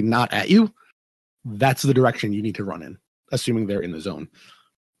specifically not at you, that's the direction you need to run in, assuming they're in the zone,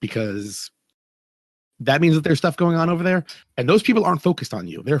 because that means that there's stuff going on over there, and those people aren't focused on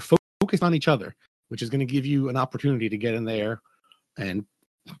you. They're focused on each other, which is going to give you an opportunity to get in there, and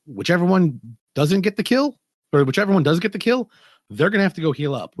whichever one doesn't get the kill, or whichever one does get the kill, they're going to have to go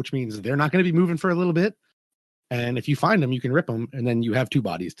heal up, which means they're not going to be moving for a little bit. And if you find them, you can rip them, and then you have two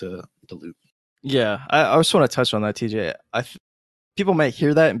bodies to loot. Yeah, I just want to touch on that, TJ. People might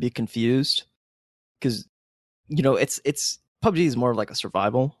hear that and be confused because it's PUBG is more of like a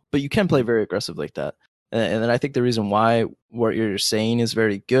survival, but you can play very aggressive like that. And then I think the reason why what you're saying is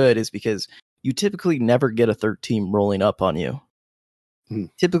very good is because you typically never get a third team rolling up on you.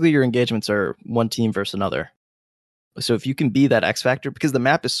 Typically, your engagements are one team versus another. So if you can be that X factor, because the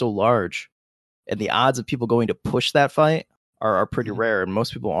map is so large, and the odds of people going to push that fight are pretty rare, and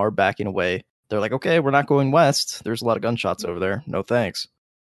most people are backing away. They're like, okay, we're not going west. There's a lot of gunshots over there. No thanks.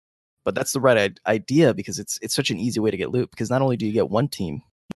 But that's the right idea, because it's such an easy way to get loot. Because not only do you get one team,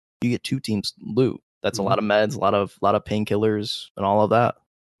 you get two teams loot. That's a lot of meds, a lot of painkillers, and all of that.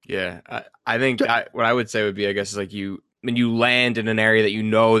 Yeah, I think what I would say would be, I guess, is like when you land in an area that there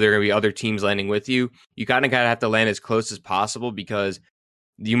are going to be other teams landing with you, you kind of have to land as close as possible, because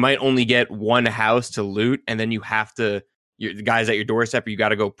you might only get one house to loot, and then you have to, the guys at your doorstep, you got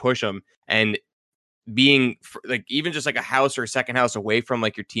to go push them. And being like even just like a house or a second house away from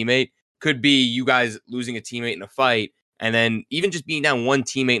like your teammate could be you guys losing a teammate in a fight. And then even just being down one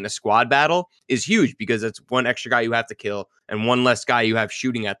teammate in a squad battle is huge, because it's one extra guy you have to kill and one less guy you have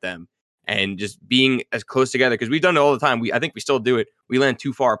shooting at them. And just being as close together, because we've done it all the time. I think we still do it. We land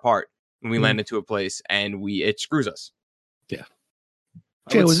too far apart when we land into a place, and it screws us. Yeah.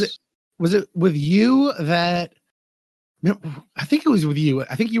 Jay, was it with you that? No, I think it was with you.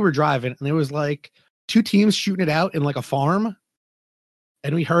 I think you were driving, and there was like two teams shooting it out in like a farm,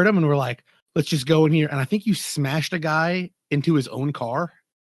 and we heard them, and we're like, "Let's just go in here." And I think you smashed a guy into his own car.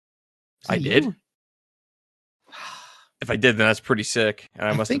 I did. If I did, then that's pretty sick. And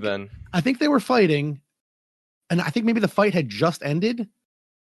I must have been. I think they were fighting, and I think maybe the fight had just ended,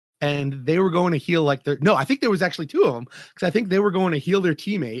 and they were going to heal like their. No, I think there was actually two of them, because I think they were going to heal their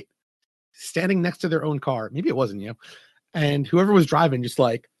teammate standing next to their own car. Maybe it wasn't you. And whoever was driving just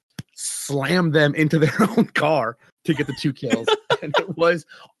like slammed them into their own car to get the two kills. And it was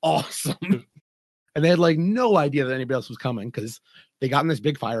awesome. And they had like no idea that anybody else was coming, because they got in this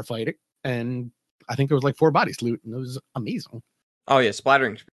big firefight, and I think there was like 4 bodies loot, and it was amazing. Oh yeah,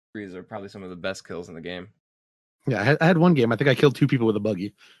 splattering sprees are probably some of the best kills in the game. Yeah, I had one game. I think I killed 2 people with a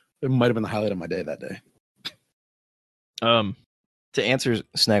buggy. It might have been the highlight of my day that day. To answer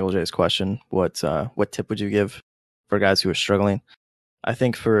Snaggle J's question, what tip would you give for guys who are struggling? I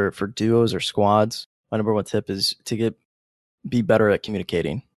think for duos or squads, my number one tip is to be better at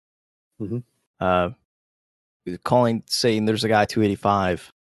communicating. Saying there's a guy 285.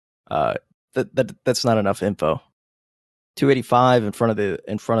 that's not enough info. 285 in front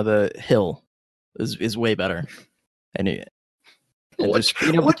of the hill is way better. And what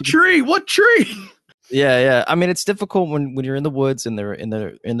tree? What tree? Yeah. I mean, it's difficult when you're in the woods and they're in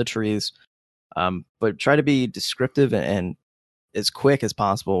the trees. But try to be descriptive and as quick as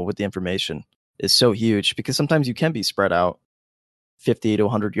possible with the information is so huge, because sometimes you can be spread out 50 to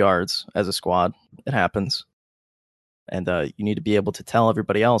 100 yards as a squad. It happens. And you need to be able to tell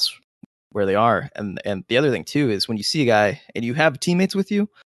everybody else where they are. And the other thing too is when you see a guy and you have teammates with you,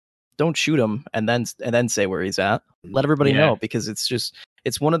 don't shoot him and then say where he's at. Let everybody know, because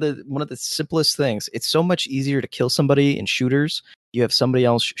it's one of the simplest things. It's so much easier to kill somebody in shooters. You have somebody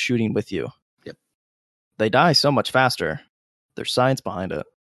else shooting with you. Yep. They die so much faster. There's science behind it.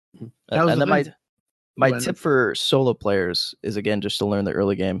 And then my tip for solo players is, again, just to learn the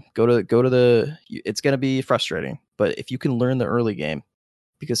early game. Go to the. It's going to be frustrating, but if you can learn the early game,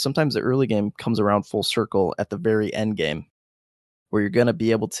 because sometimes the early game comes around full circle at the very end game, where you're going to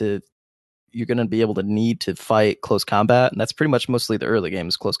be able to need to fight close combat, and that's pretty much mostly the early game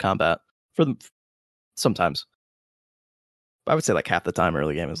is close combat for them. Sometimes, I would say like half the time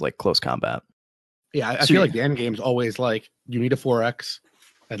early game is like close combat. Yeah, I feel like the end game's always like you need a 4x,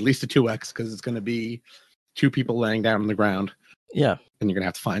 at least a 2x, because it's going to be two people laying down on the ground. Yeah, and you're going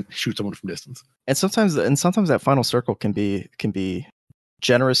to have to shoot someone from distance. And sometimes that final circle can be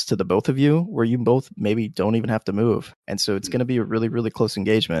generous to the both of you, where you both maybe don't even have to move, and so it's going to be a really, really close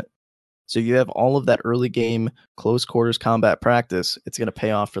engagement. So you have all of that early game close quarters combat practice. It's going to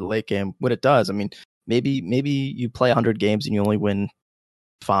pay off for the late game when it does. I mean, maybe you play 100 games and you only win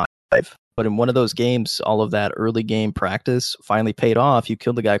 5. But in one of those games, all of that early game practice finally paid off. You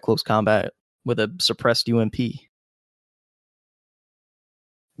killed the guy close combat with a suppressed UMP.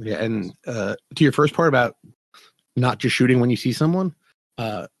 Yeah, and to your first part about not just shooting when you see someone,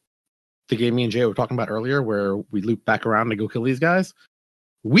 the game me and Jay were talking about earlier, where we loop back around to go kill these guys.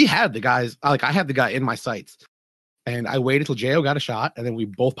 We had the guys, like I had the guy in my sights, and I waited till Jo got a shot, and then we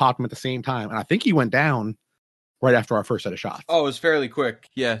both popped him at the same time. And I think he went down right after our first set of shots. Oh, it was fairly quick.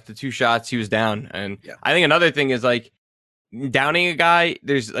 Yeah, the 2 shots, he was down. And yeah. I think another thing is like downing a guy.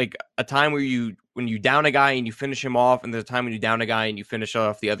 There's like a time where when you down a guy and you finish him off, and there's a time when you down a guy and you finish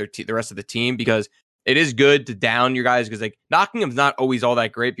off the rest of the team, because it is good to down your guys, because like knocking them's not always all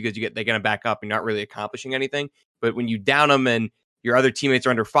that great, because they're going to back up and you're not really accomplishing anything. But when you down them and your other teammates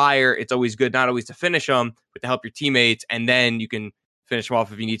are under fire, it's always good not always to finish them, but to help your teammates, and then you can finish them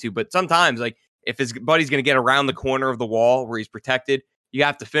off if you need to. But sometimes, like if his buddy's going to get around the corner of the wall where he's protected, you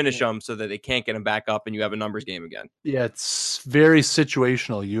have to finish them so that they can't get him back up, and you have a numbers game again. Yeah, it's very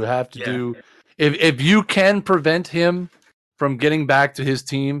situational. You have to do if you can prevent him from getting back to his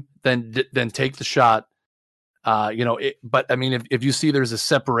team, then take the shot. But I mean, if you see there's a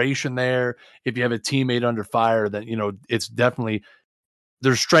separation there, if you have a teammate under fire, then it's definitely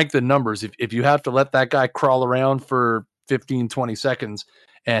there's strength in numbers. If you have to let that guy crawl around for 15, 20 seconds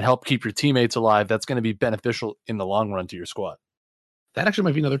and help keep your teammates alive, that's going to be beneficial in the long run to your squad. That actually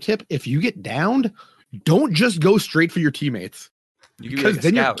might be another tip. If you get downed, don't just go straight for your teammates, because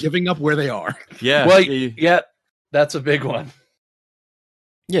then you're giving up where they are. Yeah. Well, yeah, that's a big one.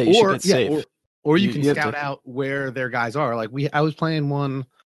 Yeah, you should get safe. Or you can scout out where their guys are. Like I was playing one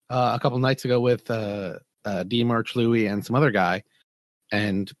a couple nights ago with D March, Louie, and some other guy,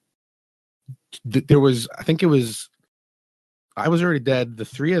 and there was, I think it was, I was already dead. The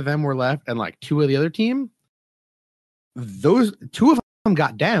 3 of them were left, and like 2 of the other team. Those 2 of them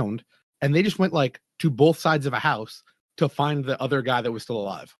got downed, and they just went like to both sides of a house to find the other guy that was still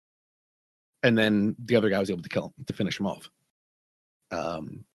alive, and then the other guy was able to kill him to finish him off.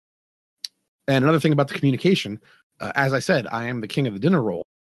 And another thing about the communication, as I said, I am the king of the dinner roll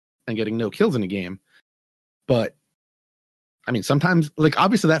and getting no kills in a game. But I mean, sometimes, like,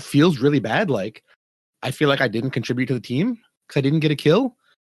 obviously that feels really bad. Like, I feel like I didn't contribute to the team because I didn't get a kill.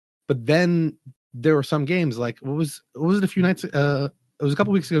 But then there were some games, like, what was it a few nights? It was a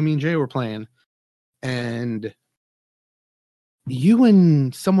couple weeks ago, me and Jay were playing, and you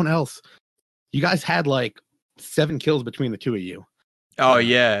and someone else, you guys had like 7 kills between the 2 of you. Oh,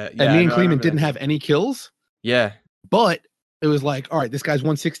 yeah. And me and Kleeman didn't have any kills. Yeah. But it was like, all right, this guy's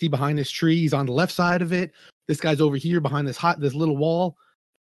 160 behind this tree. He's on the left side of it. This guy's over here behind this little wall.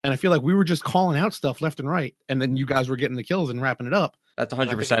 And I feel like we were just calling out stuff left and right. And then you guys were getting the kills and wrapping it up. That's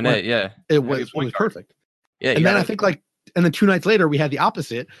 100% it. Yeah. It was perfect. Yeah. And then I think and then 2 nights later, we had the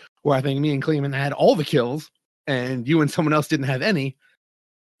opposite, where I think me and Kleeman had all the kills and you and someone else didn't have any.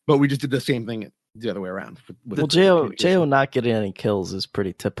 But we just did the same thing the other way around. Well, Jo not getting any kills is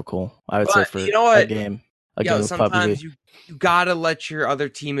pretty typical, I would say, for a game. again with sometimes PUBG. you gotta let your other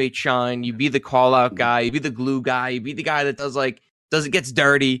teammate shine. You be the call out guy, you be the glue guy, you be the guy that gets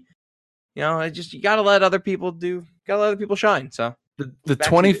dirty. You gotta let other people shine. So The back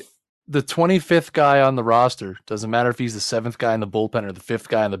to you. the 25th guy on the roster, doesn't matter if he's the 7th guy in the bullpen or the 5th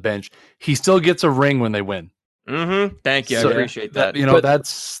guy on the bench, he still gets a ring when they win. Mm-hmm. Thank you. So, I appreciate that. But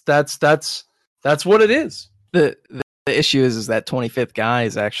that's what it is. The issue is that 25th guy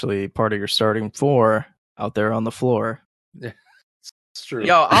is actually part of your starting four out there on the floor. Yeah, it's true.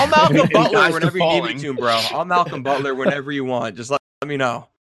 Yo, I'll Malcolm And Butler guys whenever you need me falling. to, bro. I'll Malcolm Butler whenever you want. Just let me know.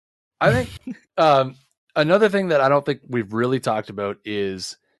 I think another thing that I don't think we've really talked about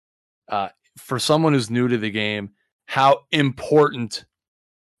is for someone who's new to the game, how important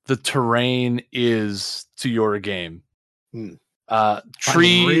the terrain is to your game. Hmm.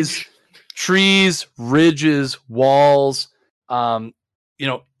 Trees, ridges, walls.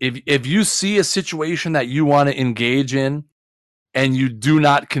 If you see a situation that you want to engage in and you do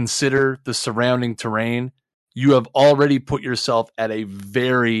not consider the surrounding terrain, you have already put yourself at a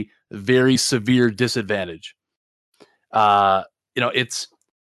very, very severe disadvantage.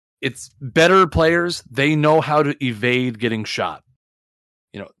 It's better players. They know how to evade getting shot.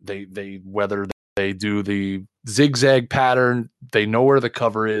 Whether they do the zigzag pattern, they know where the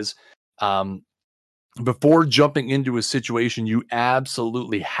cover is. Before jumping into a situation, you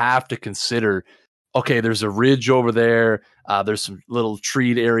absolutely have to consider, okay, there's a ridge over there. There's some little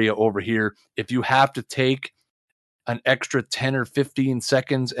treed area over here. If you have to take an extra 10 or 15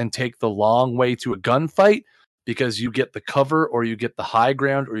 seconds and take the long way to a gunfight because you get the cover or you get the high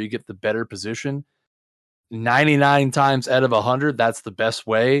ground or you get the better position, 99 times out of 100, that's the best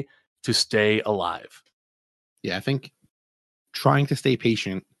way to stay alive. Yeah, I think trying to stay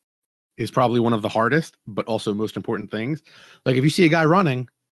patient is probably one of the hardest, but also most important things. Like if you see a guy running,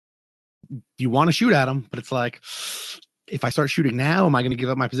 you want to shoot at him, but it's like, if I start shooting now, am I going to give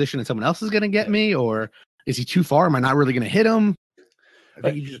up my position and someone else is going to get me? Or is he too far? Am I not really going to hit him?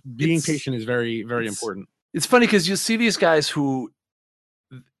 I think being patient is very, very important. It's funny because you see these guys who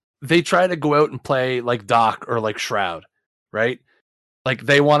they try to go out and play like Doc or like Shroud, right? Like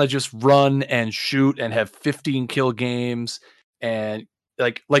they want to just run and shoot and have 15 kill games. And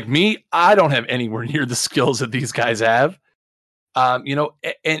like me, I don't have anywhere near the skills that these guys have. And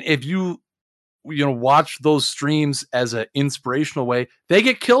if you watch those streams as an inspirational way, they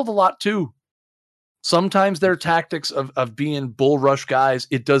get killed a lot too. Sometimes their tactics of being bull rush guys,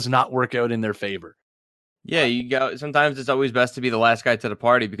 it does not work out in their favor. Yeah, sometimes it's always best to be the last guy to the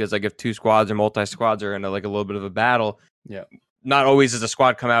party because like if two squads or multi squads are in a little bit of a battle, not always does a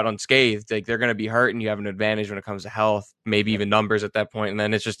squad come out unscathed. Like they're going to be hurt, and you have an advantage when it comes to health, maybe even numbers at that point, and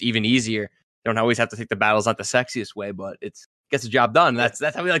then it's just even easier. You don't always have to take the battles not the sexiest way, but it gets the job done. That's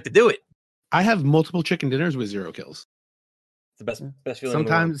how we like to do it. I have multiple chicken dinners with 0 kills. It's the best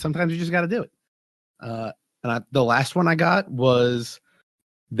feeling. Sometimes you just got to do it. The last one I got was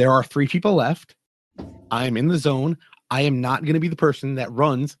there are 3 people left. I'm in the zone. I am not going to be the person that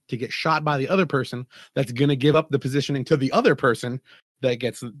runs to get shot by the other person that's going to give up the positioning to the other person that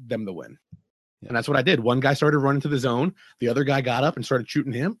gets them the win. Yeah. And that's what I did. One guy started running to the zone. The other guy got up and started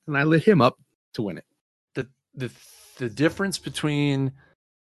shooting him, and I lit him up to win it. The difference between,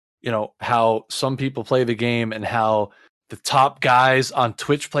 how some people play the game and how the top guys on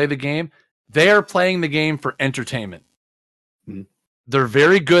Twitch play the game, they are playing the game for entertainment. Mm-hmm. They're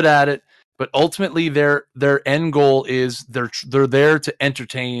very good at it. But ultimately, their end goal is they're there to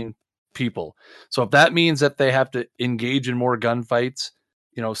entertain people. So if that means that they have to engage in more gunfights,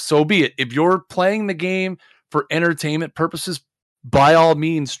 so be it. If you're playing the game for entertainment purposes, by all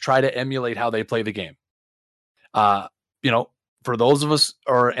means, try to emulate how they play the game. For those of us,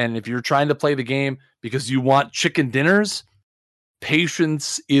 and if you're trying to play the game because you want chicken dinners,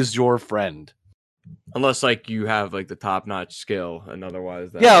 patience is your friend. Unless you have the top-notch skill, and otherwise,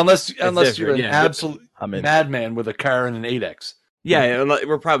 unless you're an absolute madman with a car and an 8X. Yeah,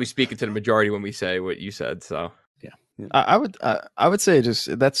 we're probably speaking to the majority when we say what you said. So yeah. I would say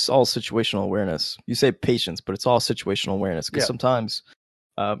just that's all situational awareness. You say patience, but it's all situational awareness because sometimes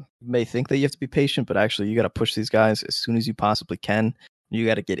you may think that you have to be patient, but actually you got to push these guys as soon as you possibly can. You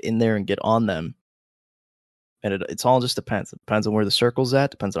got to get in there and get on them, and it's all just depends. It depends on where the circle's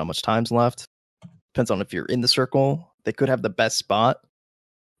at. Depends on how much time's left. Depends on if you're in the circle. They could have the best spot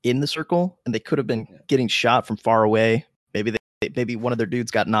in the circle, and they could have been getting shot from far away. Maybe one of their dudes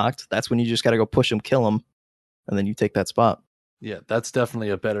got knocked. That's when you just got to go push them, kill them, and then you take that spot. Yeah, that's definitely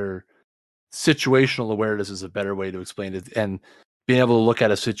a better situational awareness is a better way to explain it, and being able to look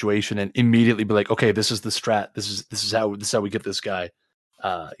at a situation and immediately be like, okay, this is the strat. This is how we get this guy.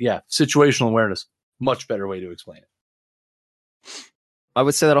 Situational awareness, much better way to explain it. I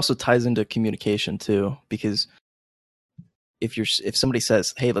would say that also ties into communication too, because if somebody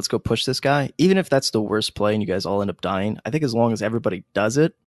says, "Hey, let's go push this guy," even if that's the worst play and you guys all end up dying, I think as long as everybody does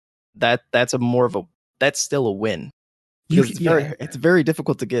it, that's still a win. Because it's very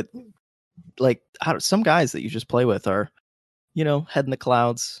difficult to get, like, some guys that you just play with are, head in the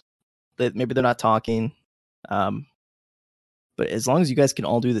clouds. That maybe they're not talking, but as long as you guys can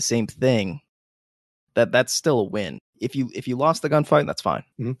all do the same thing, that's still a win. If you lost the gunfight, that's fine.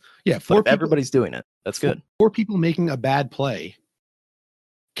 Mm-hmm. Yeah, if everybody's doing it, that's good. 4 people making a bad play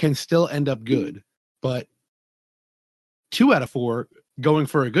can still end up good, but 2 out of 4 going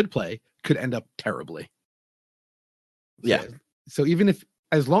for a good play could end up terribly. Yeah. So even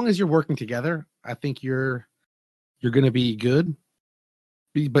as long as you're working together, I think you're going to be good.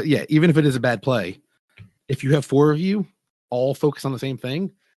 But yeah, even if it is a bad play, if you have 4 of you all focus on the same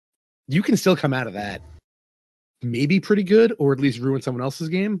thing, you can still come out of that maybe pretty good, or at least ruin someone else's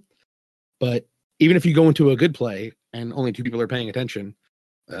game. But even if you go into a good play and only 2 people are paying attention,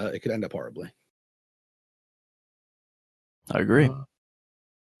 it could end up horribly. I agree.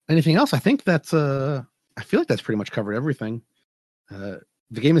 Anything else? I think that's I feel like that's pretty much covered everything. The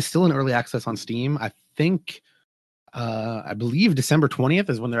game is still in early access on Steam. I think I believe December 20th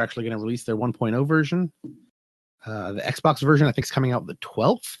is when they're actually going to release their 1.0 version. The Xbox version I think is coming out the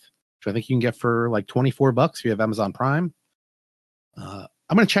 12th, which I think you can get for like $24 if you have Amazon Prime. I'm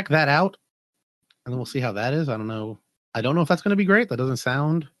going to check that out, and then we'll see how that is. I don't know if that's going to be great. That doesn't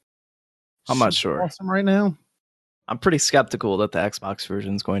sound I'm not sure. Awesome right now. I'm pretty skeptical that the Xbox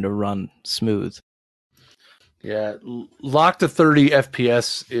version is going to run smooth. Yeah, locked to 30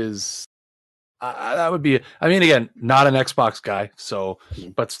 FPS is that would be. I mean, again, not an Xbox guy, so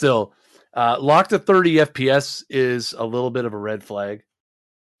but still, locked to 30 FPS is a little bit of a red flag.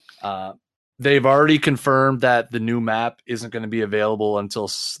 They've already confirmed that the new map isn't going to be available until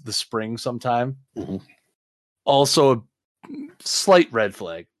the spring sometime. Mm-hmm. Also, a slight red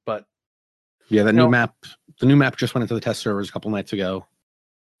flag, but yeah, the new map just went into the test servers a couple nights ago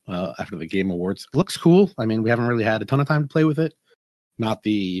after the Game Awards. It looks cool. I mean, we haven't really had a ton of time to play with it. Not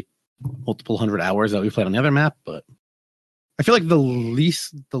the multiple 100 hours that we played on the other map, but I feel like the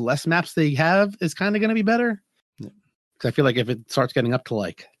less maps they have is kind of going to be better. Because I feel like if it starts getting up to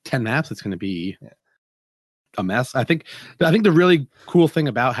like 10 maps, it's going to be a mess. I think the really cool thing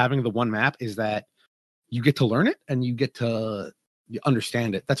about having the one map is that you get to learn it and you get to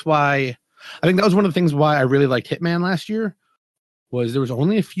understand it. That's why I think that was one of the things why I really liked Hitman last year, was there was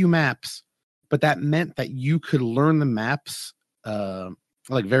only a few maps, but that meant that you could learn the maps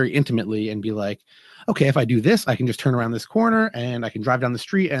like very intimately and be like, okay, if I do this, I can just turn around this corner and I can drive down the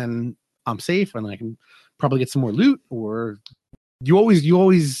street and I'm safe and I can probably get some more loot. Or you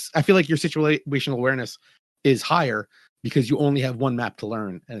always I feel like your situational awareness is higher because you only have one map to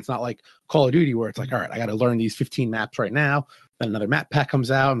learn. And it's not like Call of Duty where it's like, all right, I got to learn these 15 maps right now. Then another map pack comes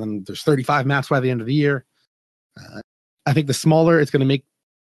out and then there's 35 maps by the end of the year. I think the smaller it's going to make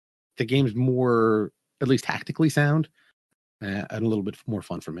the games more, at least tactically sound, and a little bit more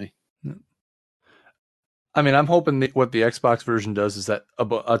fun for me. I mean, I'm hoping what the Xbox version does is that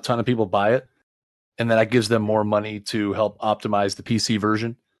a ton of people buy it, and then that gives them more money to help optimize the PC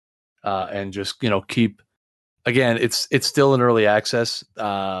version, and just keep. Again, it's still in early access.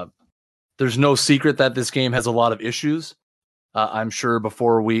 There's no secret that this game has a lot of issues. I'm sure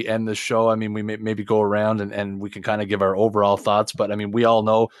before we end the show, I mean, we may maybe go around and we can kind of give our overall thoughts. But I mean, we all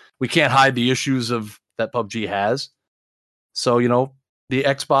know we can't hide the issues that PUBG has. So, the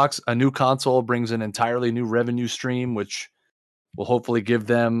Xbox, a new console, brings an entirely new revenue stream, which will hopefully give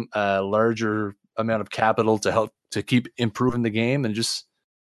them a larger amount of capital to help to keep improving the game and just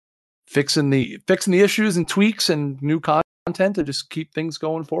fixing the issues and tweaks and new content to just keep things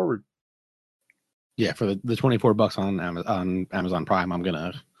going forward. Yeah, for the $24 on Amazon Prime, I'm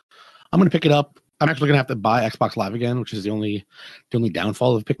gonna pick it up. I'm actually gonna have to buy Xbox Live again, which is the only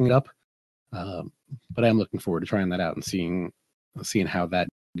downfall of picking it up. But I'm looking forward to trying that out and seeing how that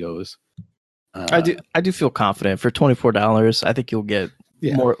goes. I do feel confident for $24. I think you'll get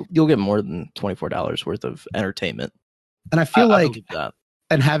more. You'll get more than $24 worth of entertainment. And I feel like that.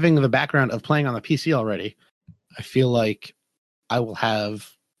 And having the background of playing on the PC already, I feel like I will have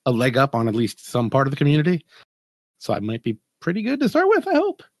a leg up on at least some part of the community. So I might be pretty good to start with, I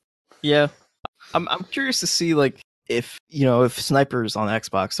hope. Yeah. I'm curious to see if snipers on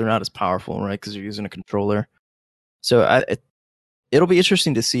Xbox, they're not as powerful, right? Because you're using a controller. So it'll be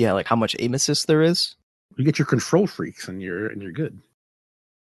interesting to see how much aim assist there is. You get your control freaks and you're good.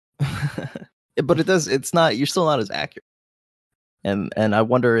 But it's not, you're still not as accurate. and I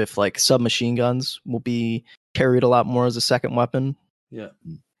wonder if like submachine guns will be carried a lot more as a second weapon. Yeah.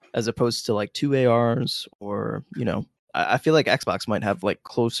 As opposed to like 2 ARs, or I feel like Xbox might have like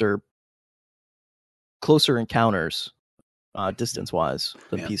closer encounters distance wise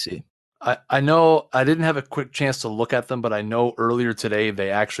than PC. I know I didn't have a quick chance to look at them, but I know earlier today they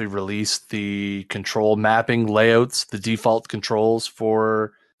actually released the control mapping layouts, the default controls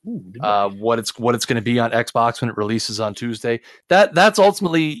for what it's going to be on Xbox when it releases on Tuesday. That's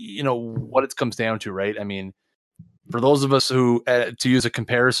ultimately what it comes down to, right? I mean, for those of us who, to use a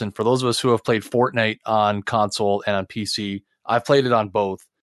comparison, for those of us who have played Fortnite on console and on PC, I've played it on both.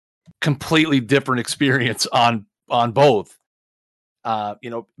 Completely different experience on both.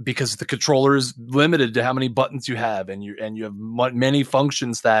 Because the controller is limited to how many buttons you have, and you have many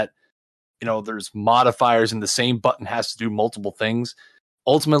functions that, there's modifiers, and the same button has to do multiple things.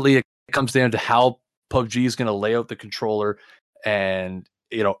 Ultimately, it comes down to how PUBG is going to lay out the controller. And,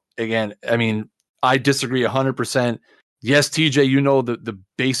 again, I mean, I disagree 100%. Yes, TJ, the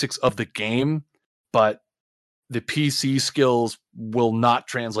basics of the game, but the PC skills will not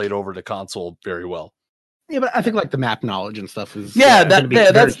translate over to console very well. Yeah, but I think like the map knowledge and stuff is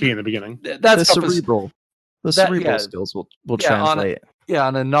that's key in the beginning. That's cerebral. The cerebral skills will translate.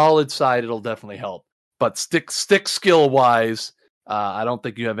 On a knowledge side, it'll definitely help. But stick skill wise, I don't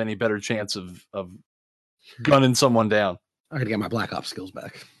think you have any better chance of gunning someone down. I gotta get my Black Ops skills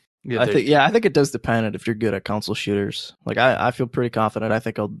back. I think it does depend if you're good at console shooters. Like I feel pretty confident. I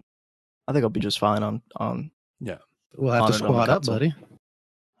think I'll be just fine on. Yeah, we'll have to squad up, buddy.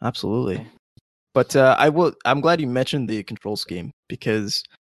 Absolutely. But I'm glad you mentioned the control scheme, because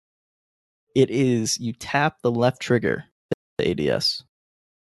it is, you tap the left trigger, the ADS,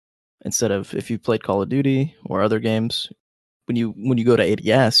 instead of, if you played Call of Duty or other games, when you go to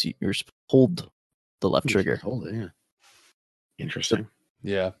ADS, you're supposed to hold the left trigger. Hold it, yeah. Interesting.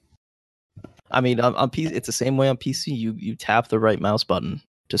 Yeah. I mean, on PC, it's the same way on PC. You tap the right mouse button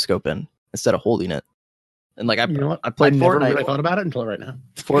to scope in instead of holding it. And like I played Fortnite. Never really thought about it until right now.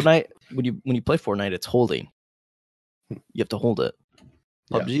 Fortnite, when you play Fortnite, it's holding. You have to hold it.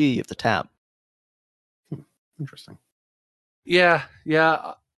 PUBG, you have to tap. Interesting. Yeah.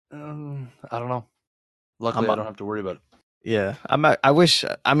 I don't know. Luckily, I don't have to worry about it. Yeah, I wish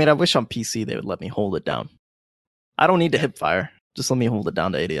on PC they would let me hold it down. I don't need to hip fire. Just let me hold it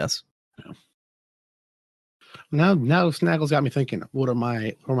down to ADS. Yeah. Now Snaggle's got me thinking. What are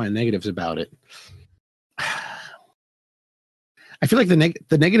my negatives about it? I feel like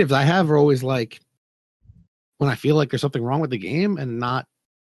the negatives I have are always like when I feel like there's something wrong with the game and not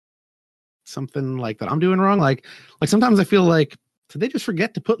something like that I'm doing wrong. Like sometimes I feel like, did they just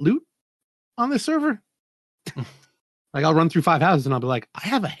forget to put loot on this server? Like I'll run through 5 houses and I'll be like, I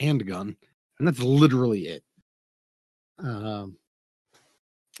have a handgun, and that's literally it. But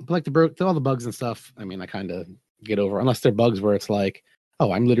like all the bugs and stuff, I mean, I kind of get over, unless they're bugs where it's like,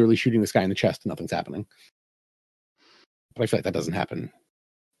 oh, I'm literally shooting this guy in the chest and nothing's happening. But I feel like that doesn't happen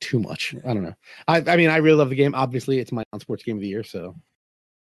too much. I don't know. I mean, I really love the game. Obviously, it's my non-sports game of the year, so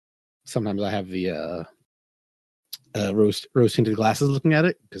sometimes I have the rose tinted glasses looking at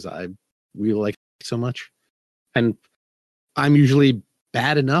it because I really like it so much. And I'm usually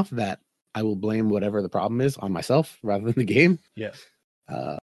bad enough that I will blame whatever the problem is on myself rather than the game. Yeah.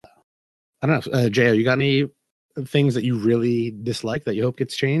 I don't know. J.O., you got any things that you really dislike that you hope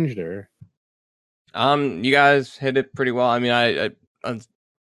gets changed, or? You guys hit it pretty well. I mean, I don't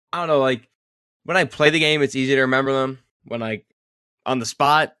know. Like when I play the game, it's easy to remember them. When I on the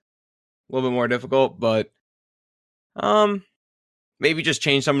spot, a little bit more difficult. But maybe just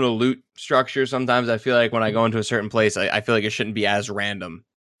change some of the loot structure. Sometimes I feel like when I go into a certain place, I feel like it shouldn't be as random.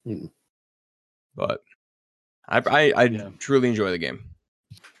 But I truly enjoy the game.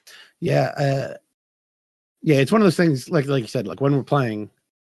 Yeah, it's one of those things. Like you said, like when we're playing.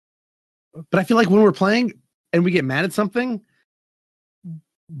 But I feel like when we're playing and we get mad at something,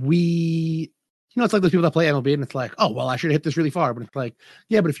 it's like those people that play MLB and it's like, oh, well, I should have hit this really far. But it's like,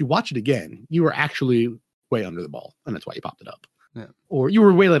 yeah, but if you watch it again, you were actually way under the ball, and that's why you popped it up. Yeah. Or you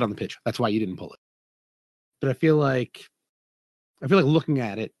were way late on the pitch. That's why you didn't pull it. But I feel like looking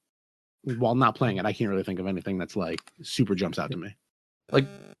at it while not playing it, I can't really think of anything that's like super jumps out to me. Like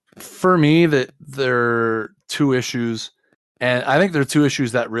for me, that there are two issues. And I think there are two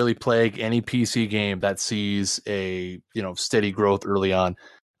issues that really plague any PC game that sees a steady growth early on.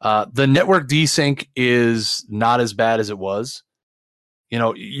 The network desync is not as bad as it was.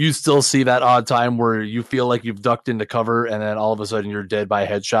 You still see that odd time where you feel like you've ducked into cover and then all of a sudden you're dead by a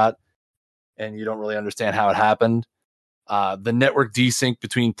headshot and you don't really understand how it happened. The network desync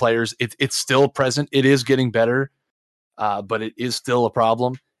between players, it's still present. It is getting better. but it is still a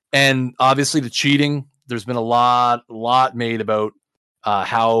problem. And obviously the cheating, there's been a lot made about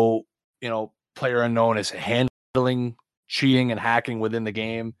how, Player Unknown is handling cheating and hacking within the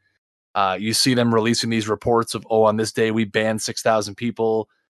game. You see them releasing these reports of, on this day we banned 6,000 people.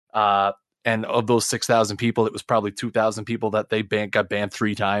 And of those 6,000 people, it was probably 2,000 people that they got banned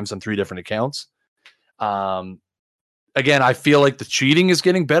 3 times on 3 different accounts. Again, I feel like the cheating is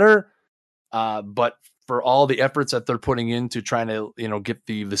getting better, but for all the efforts that they're putting into trying to, get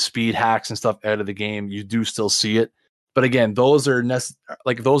the speed hacks and stuff out of the game, you do still see it. But again, those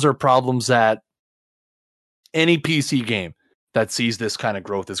are problems that any PC game that sees this kind of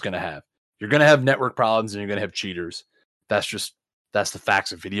growth is going to have. You're going to have network problems and you're going to have cheaters. That's the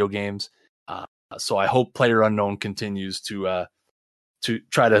facts of video games. So I hope Player Unknown continues to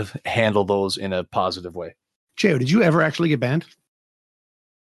try to handle those in a positive way. Joe, did you ever actually get banned?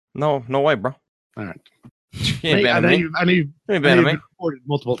 No way, bro. All right. You ain't I banning me. know you've You ain't banning me. reported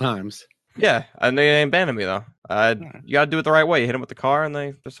multiple times. Yeah, I know you ain't banning me though. You gotta do it the right way. You hit them with the car, and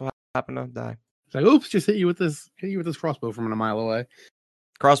they just so happen to die. It's like, oops, just hit you with this crossbow from a mile away.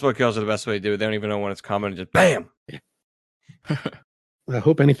 Crossbow kills are the best way to do it. They don't even know when it's coming. Just bam. I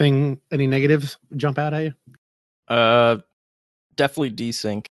hope any negatives jump out at you. Definitely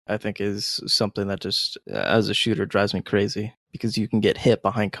desync, I think, is something that just, as a shooter, drives me crazy because you can get hit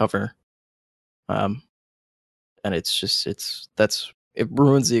behind cover. And it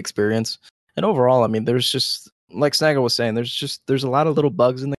ruins the experience. And overall, I mean, there's just, like Snaggle was saying, there's a lot of little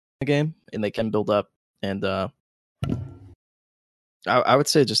bugs in the game, and they can build up. And I would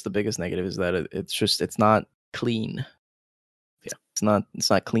say just the biggest negative is that it's not clean. Yeah, it's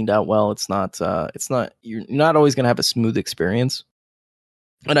not cleaned out well. You're not always going to have a smooth experience.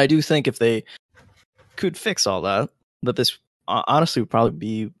 And I do think if they could fix all that this honestly would probably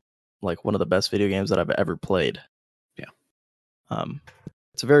be like one of the best video games that I've ever played. Yeah.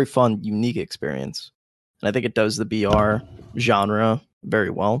 It's a very fun, unique experience. And I think it does the BR genre very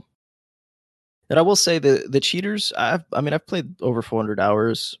well. And I will say the cheaters, I've played over 400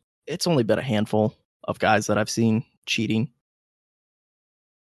 hours. It's only been a handful of guys that I've seen cheating.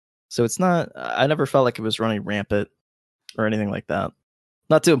 So I never felt like it was running rampant or anything like that.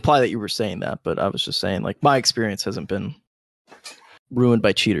 Not to imply that you were saying that, but I was just saying, like, my experience hasn't been ruined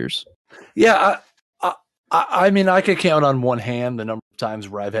by cheaters. Yeah, I mean, I could count on one hand the number of times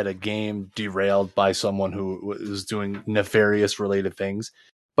where I've had a game derailed by someone who was doing nefarious related things.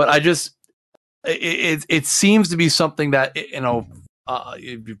 But it seems to be something that,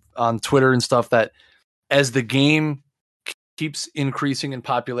 on Twitter and stuff, that as the game keeps increasing in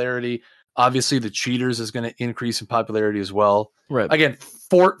popularity, obviously the cheaters is going to increase in popularity as well. Right. Again,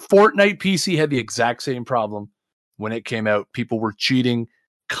 Fortnite PC had the exact same problem when it came out. People were cheating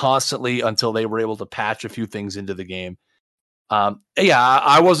constantly until they were able to patch a few things into the game.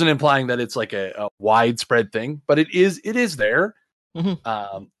 I wasn't implying that it's like a widespread thing, but it is there.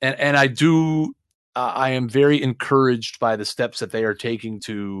 Mm-hmm. And I am very encouraged by the steps that they are taking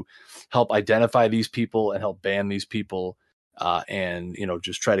to help identify these people and help ban these people, and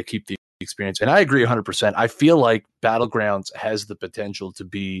just try to keep the experience. And I agree 100%. I feel like Battlegrounds has the potential to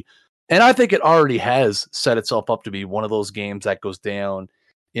be, and I think it already has set itself up to be, one of those games that goes down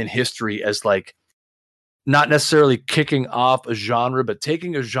in history as, like, not necessarily kicking off a genre, but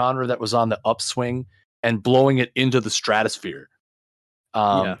taking a genre that was on the upswing and blowing it into the stratosphere.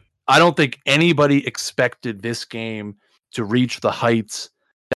 I don't think anybody expected this game to reach the heights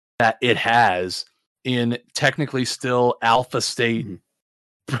that it has in technically still alpha state,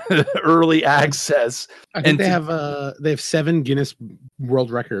 early access. I think they have 7 Guinness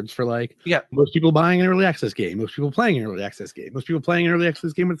World Records for, like, most people buying an early access game, most people playing an early access game, most people playing an early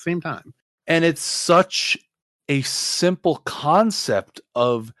access game at the same time. And it's such a simple concept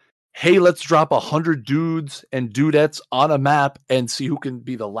of, hey, let's drop 100 dudes and dudettes on a map and see who can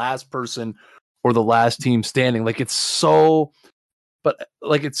be the last person or the last team standing. Like, it's so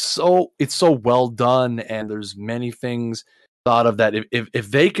well done, and there's many things thought of that.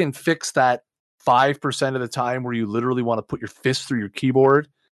 If they can fix that 5% of the time where you literally want to put your fist through your keyboard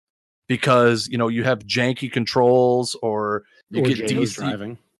because you have janky controls, or you get JO's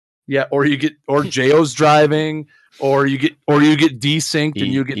driving. Yeah, or JO's driving, or you get desynced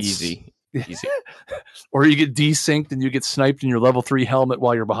and you get easy. Or you get desynced and you get sniped in your level 3 helmet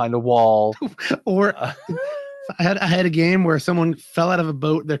while you're behind a wall. Or I had a game where someone fell out of a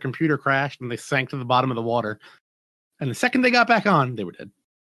boat, their computer crashed, and they sank to the bottom of the water. And the second they got back on, they were dead.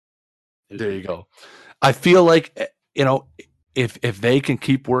 There you go. I feel like, if they can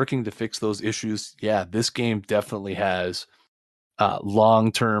keep working to fix those issues, this game definitely has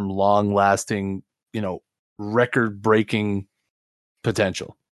long-term, long-lasting, record-breaking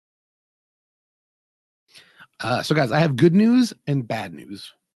potential. So, guys, I have good news and bad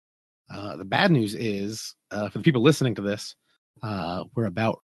news. The bad news is, for the people listening to this, we're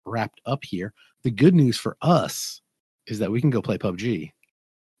about wrapped up here. The good news for us is that we can go play PUBG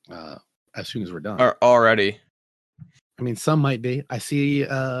as soon as we're done. Already. I mean, some might be. I see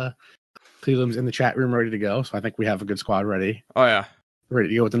Cleveland's in the chat room ready to go, so I think we have a good squad ready. Oh, yeah. Ready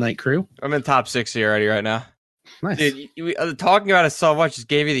to go with the night crew. I'm in top 60 already right now. Nice. Dude, talking about it so much just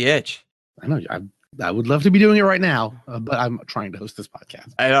gave you the itch. I know. I would love to be doing it right now, but I'm trying to host this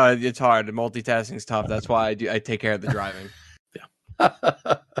podcast. I know it's hard. Multitasking is tough. That's why I take care of the driving.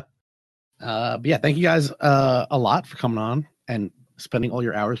 But yeah, thank you guys a lot for coming on and spending all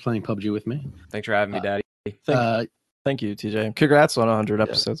your hours playing PUBG with me. Thanks for having me, Daddy. Thank you, TJ. Congrats on 100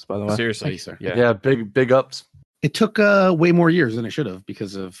 episodes, by the way. Seriously, Thank you, sir. Yeah. Big ups. It took way more years than it should have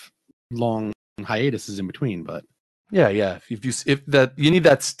because of long hiatuses in between. But Yeah. If that you need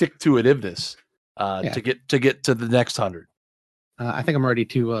that stick to itiveness to get to the next 100. I think I'm ready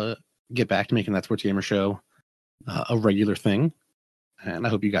to get back to making That Sports Gamer Show a regular thing, and I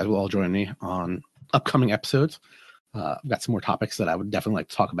hope you guys will all join me on upcoming episodes. I've got some more topics that I would definitely like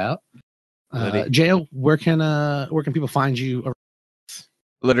to talk about. Jayo, where can people find you?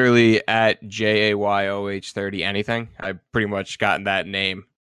 Literally at JAYOH30 anything. I've pretty much gotten that name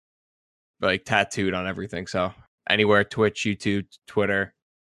like tattooed on everything. So anywhere, Twitch, YouTube, Twitter,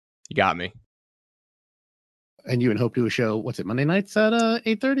 you got me. And you and Hope do a show. What's it? Monday nights at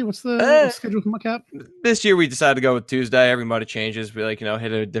 8:30. What's the schedule from Cap? This year we decided to go with Tuesday. Everybody changes. We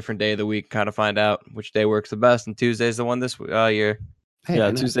hit a different day of the week, kind of find out which day works the best. And Tuesday's the one this year. Hey,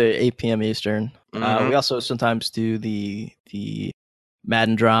 Yeah, Tuesday, 8 p.m. Eastern. Mhm. We also sometimes do the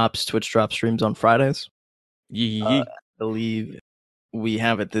Madden drops, Twitch drop streams on Fridays. I believe we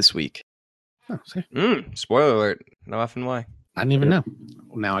have it this week. Oh, see? Spoiler alert. No effing way. I didn't even know.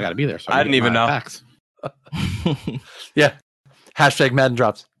 Now I got to be there. So I didn't even know. Packs. Yeah. Hashtag Madden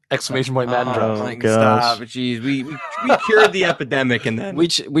drops. Exclamation point Madden drops. Oh, Like, gosh. stop. Jeez, we cured the epidemic and then we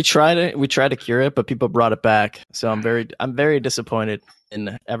tried to cure it, but people brought it back. So I'm very disappointed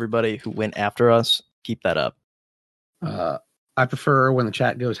in everybody who went after us. Keep that up. I prefer when the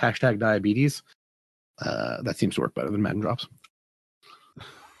chat goes hashtag diabetes. That seems to work better than Madden drops.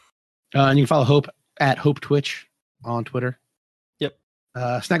 And you can follow Hope at Hope Twitch on Twitter. Yep.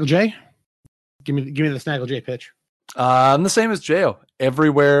 Snaggle J, give me the Snaggle J pitch. I'm the same as Jayo.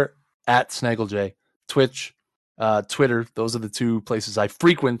 Everywhere at Snaggle J. Twitch, Twitter. Those are the two places I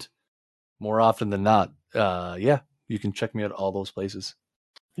frequent more often than not. Yeah, you can check me out at all those places.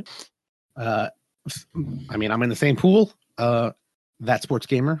 I mean, I'm in the same pool. That Sports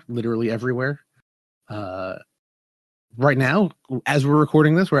Gamer, literally everywhere. Right now, as we're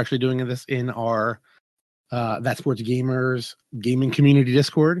recording this, we're actually doing this in our That Sports Gamers gaming community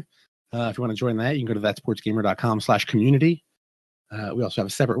Discord. If you want to join that, you can go to thatsportsgamer.com/community. We also have a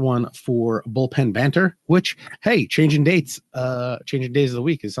separate one for Bullpen Banter, which, hey, changing days of the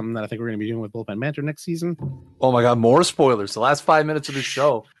week is something that I think we're going to be doing with Bullpen Banter next season. Oh my God, more spoilers. The last 5 minutes of the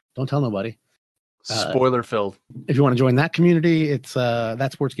show. Don't tell nobody. Spoiler filled. If you want to join that community, it's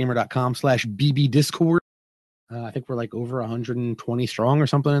thatsportsgamer.com/BB Discord. I think we're like over 120 strong or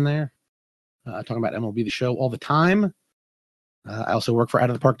something in there. Talking about MLB The Show all the time. I also work for Out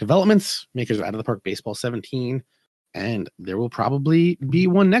of the Park Developments, makers of Out of the Park Baseball 17. And there will probably be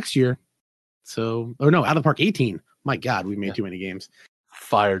one next year. So, Out of the Park 18. My God, we made too many games.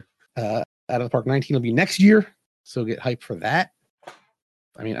 Fired. Out of the Park 19 will be next year. So get hyped for that.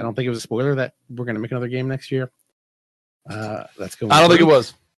 I mean, I don't think it was a spoiler that we're going to make another game next year. That's going. I don't think it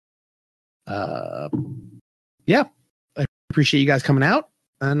was. Yeah, I appreciate you guys coming out,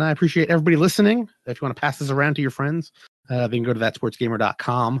 and I appreciate everybody listening. If you want to pass this around to your friends, they can go to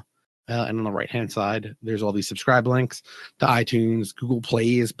thatsportsgamer.com, and on the right-hand side, there's all these subscribe links to iTunes, Google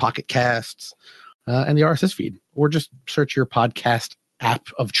Plays, Pocket Casts, and the RSS feed, or just search your podcast app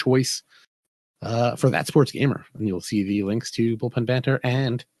of choice for That Sports Gamer, and you'll see the links to Bullpen Banter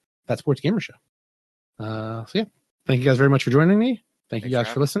and That Sports Gamer Show. So yeah, thank you guys very much for joining me. Thank you guys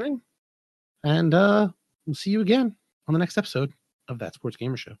for listening, and we'll see you again on the next episode of That Sports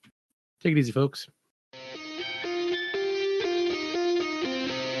Gamer Show. Take it easy, folks.